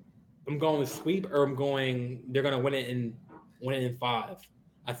with sweep or they're going to win it in 5.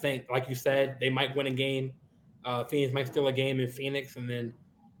 I think, like you said, they might win a game. Phoenix might steal a game in Phoenix, and then,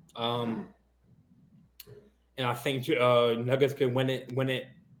 and I think Nuggets could win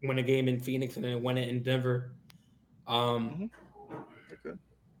a game in Phoenix, and then win it in Denver. Okay.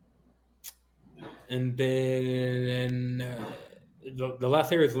 And then the last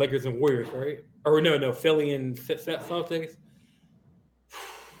series is Lakers and Warriors, right? Or no, Philly and Celtics.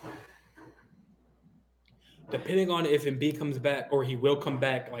 Depending on if Embiid comes back or he will come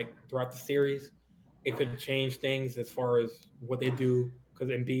back like throughout the series, it could change things as far as what they do. Because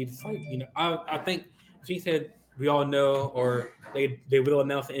Embiid's like, I think she said we all know, or they will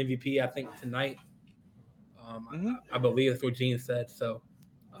announce the MVP. I think tonight. I believe that's what Gene said. So,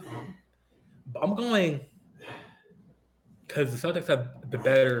 but I'm going because the Celtics have the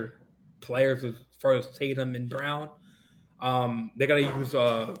better players as far as Tatum and Brown. They got to use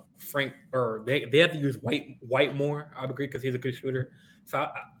Frank, or they have to use White more. I agree because he's a good shooter. So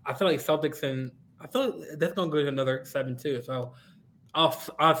I feel like Celtics, and I feel like that's going to go to another 7 too. So I'll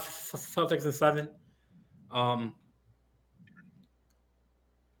Celtics in 7.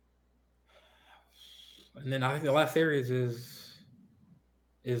 And then I think the last series is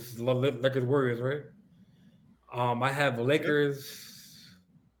Lakers Warriors, right? I have Lakers.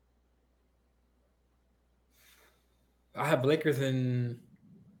 I have Lakers in.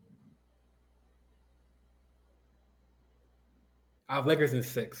 I have Lakers in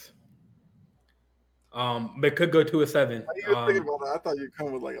 6. But it could go to a 7. You were thinking about that. I thought you'd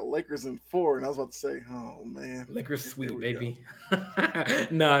come with like a Lakers in 4, and I was about to say, oh man, Lakers sweet, baby.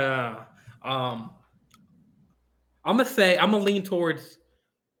 No. I'm gonna lean towards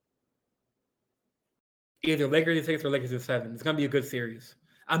either Lakers in 6 or Lakers in 7. It's gonna be a good series.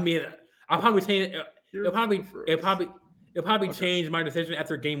 I mean, I'll probably change. It'll probably change my decision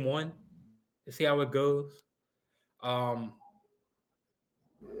after game 1 to see how it goes.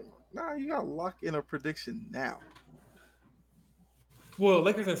 Nah, you gotta lock in a prediction now. Well,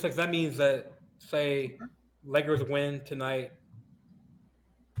 Lakers in 6. That means that say Lakers win tonight,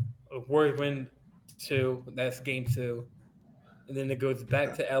 Warriors win 2. That's game 2, and then it goes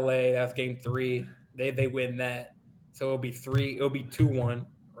back to LA. That's game 3. They win that, so it'll be 3. It'll be 2-1,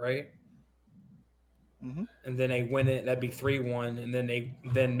 right? And then they win it. That'd be 3-1, and then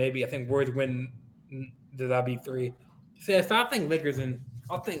maybe I think Warriors win. That'd be 3. So I think Lakers in.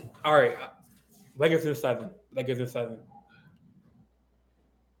 All right, Lakers in 7. Lakers in 7.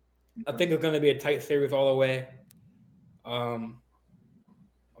 I think it's going to be a tight series all the way. I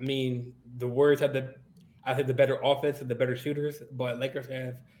mean, the Warriors have the better offense and the better shooters, but Lakers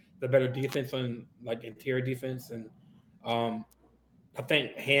have the better defense on like interior defense, and I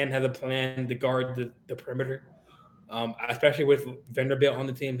think Hand has a plan to guard the perimeter, especially with Vanderbilt on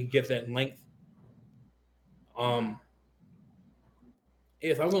the team. He gives that length.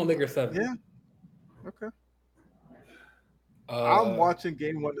 Yes, I'm going Lakers 7. Yeah. Okay. I'm watching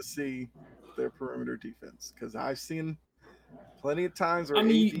game 1 to see their perimeter defense because I've seen plenty of times where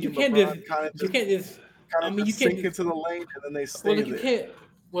you can't just sink into the lane and then they stay there.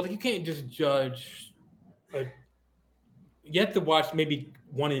 You can't just judge. You have to watch maybe games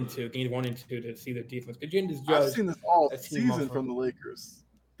 1 and 2 to see their defense. Because you can just judge. I've seen this all season from the Lakers.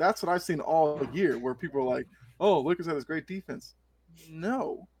 That's what I've seen all year, where people are like, "Oh, Lakers have this great defense."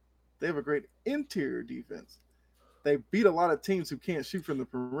 No, they have a great interior defense. They beat a lot of teams who can't shoot from the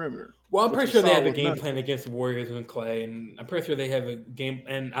perimeter. Well, I'm pretty sure they have a game plan against the Warriors and Clay, and I'm pretty sure they have a game.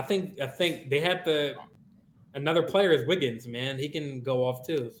 And I think they have another player is Wiggins. Man, he can go off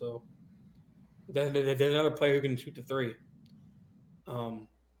too. So there's another player who can shoot the 3.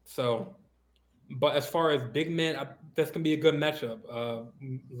 But as far as big men, that's gonna be a good matchup.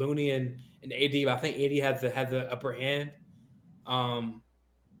 Looney and AD. I think AD has the upper hand, a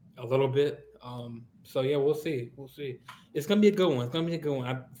little bit. So yeah, we'll see. It's gonna be a good one. It's not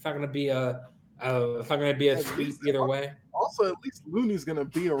gonna be a It's not going to be a At sweep least, either way. also, at least Looney's gonna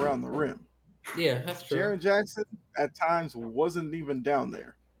be around the rim. Yeah, that's true. Jaren Jackson at times wasn't even down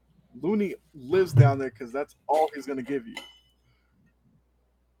there. Looney lives down there because that's all he's gonna give you.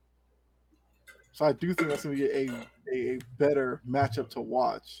 So I do think that's gonna be a better matchup to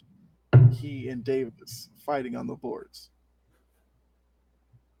watch. He and Davis fighting on the boards.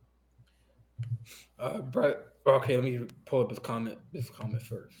 Brett. Okay, let me pull up his comment. This comment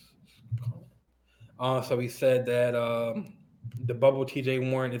first. So he said that the bubble T.J.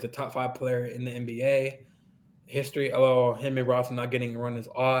 Warren is a top 5 player in the NBA history. Although him and Ross not getting a run is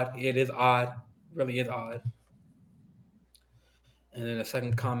odd. It is odd. Really is odd. And then the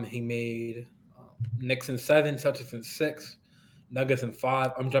second comment he made: Knicks in 7, Celtics in 6, Nuggets in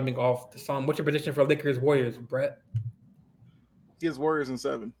 5. I'm jumping off the song. What's your prediction for Lakers Warriors, Brett? He has Warriors in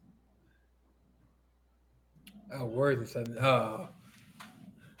 7. Oh, Warriors in 7. All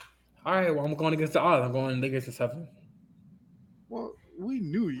right. Well, I'm going against the odds. I'm going Lakers in 7. Well, we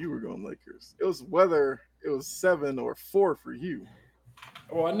knew you were going Lakers. It was whether it was 7 or 4 for you.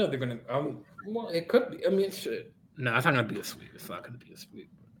 Well, I know they're gonna. Well, it could be. I mean, shit. No, it's not gonna be a sweep. It's not gonna be a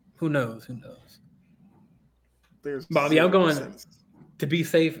sweep. Who knows? Who knows? There's Bobby, I'm going 0%. to be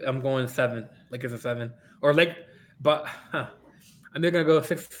safe. I'm going 7. Lakers a 7 or but I'm gonna go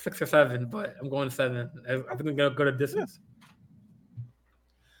 6 or 7. But I'm going 7. I think I'm gonna go to distance.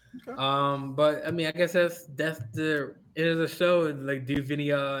 Okay. But I mean, I guess that's the end of the show. Like, do you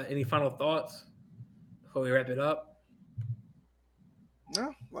have any final thoughts before we wrap it up?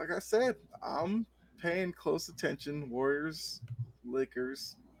 No, like I said, I'm paying close attention. Warriors,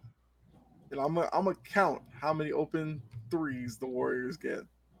 Lakers, and I'm gonna count how many open threes the Warriors get.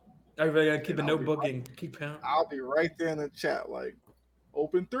 Everybody gotta keep And a notebook and keep count. I'll be right there in the chat, like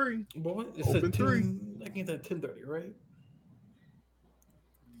open 3. Boy, it's Open 3. I think it's at 10:30, right?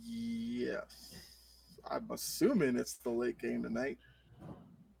 Yes, I'm assuming it's the late game tonight.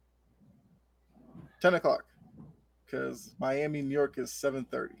 10 o'clock, because Miami, New York is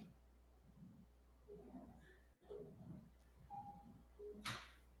 7:30.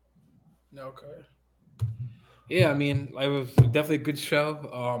 Okay. Yeah, I mean, it was definitely a good show.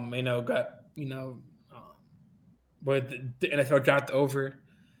 But the NFL dropped over.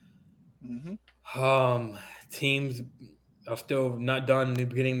 Mm-hmm. Teams are still not done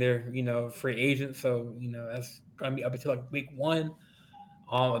getting their free agents, so that's gonna be up until like week 1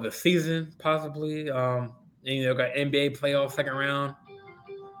 of the season possibly. And got NBA playoff second round.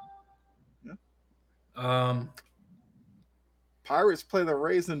 Yeah. Pirates play the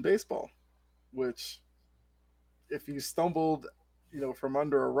Rays in baseball, which if you stumbled, from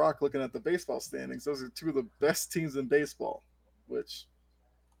under a rock looking at the baseball standings, those are 2 of the best teams in baseball. Which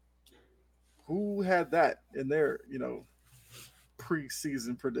who had that in their,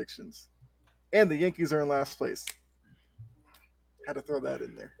 preseason predictions? And the Yankees are in last place. Had to throw that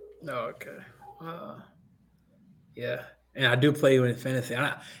in there. Okay. Yeah. And I do play with fantasy.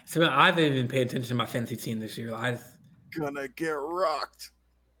 I haven't even paid attention to my fantasy team this year. Gonna get rocked.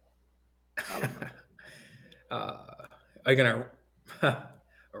 Are you gonna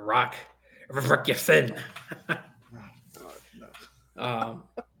rock your sin? No.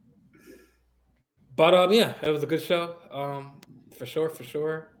 But yeah, it was a good show. For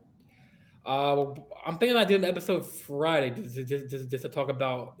sure. I'm thinking about doing the episode Friday just to talk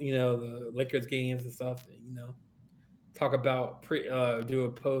about the Lakers games and stuff. Talk about do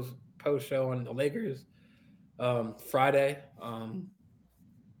a post show on the Lakers Friday.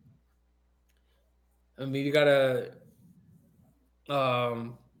 I mean, you got a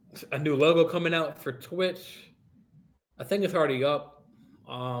new logo coming out for Twitch. I think it's already up.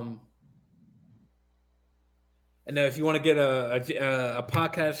 And then if you want to get a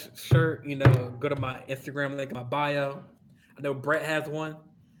podcast shirt, go to my Instagram link in my bio. I know Brett has one.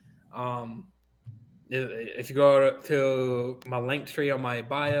 If you go to my link tree on my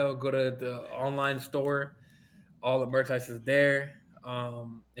bio, go to the online store. All the merchandise is there.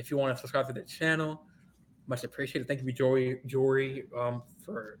 If you want to subscribe to the channel, much appreciated. Thank you, Jory,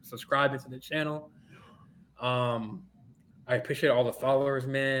 for subscribing to the channel. I appreciate all the followers,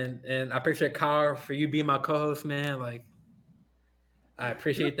 man, and I appreciate Kyle for you being my co-host, man. Like, I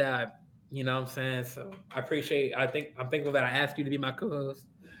appreciate that. You know what I'm saying? So I'm thankful that I asked you to be my co-host.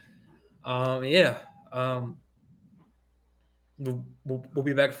 Yeah. We'll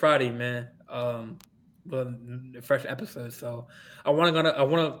be back Friday, man. The fresh episode. So I want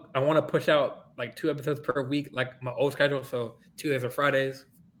to push out like 2 episodes per week, like my old schedule. So Tuesdays or Fridays.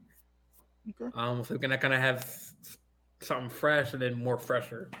 Okay. So we can kind of have something fresh and then more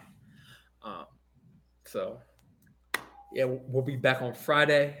fresher. So yeah, we'll be back on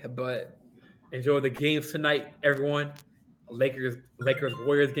Friday, but Enjoy the games tonight, everyone. Lakers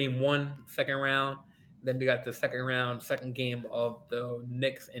Warriors game one, second round. Then we got the second round, second game of the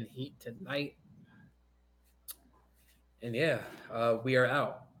Knicks and Heat tonight. And yeah, we are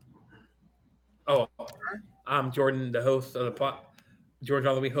out. Oh, I'm Jordan, the host of the pot. George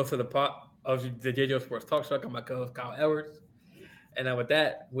Holloway, host of the pot of the JJ Sports Talk Show. I'm my co-host Kyle Edwards. And with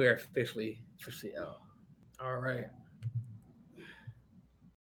that, we're officially out. All right.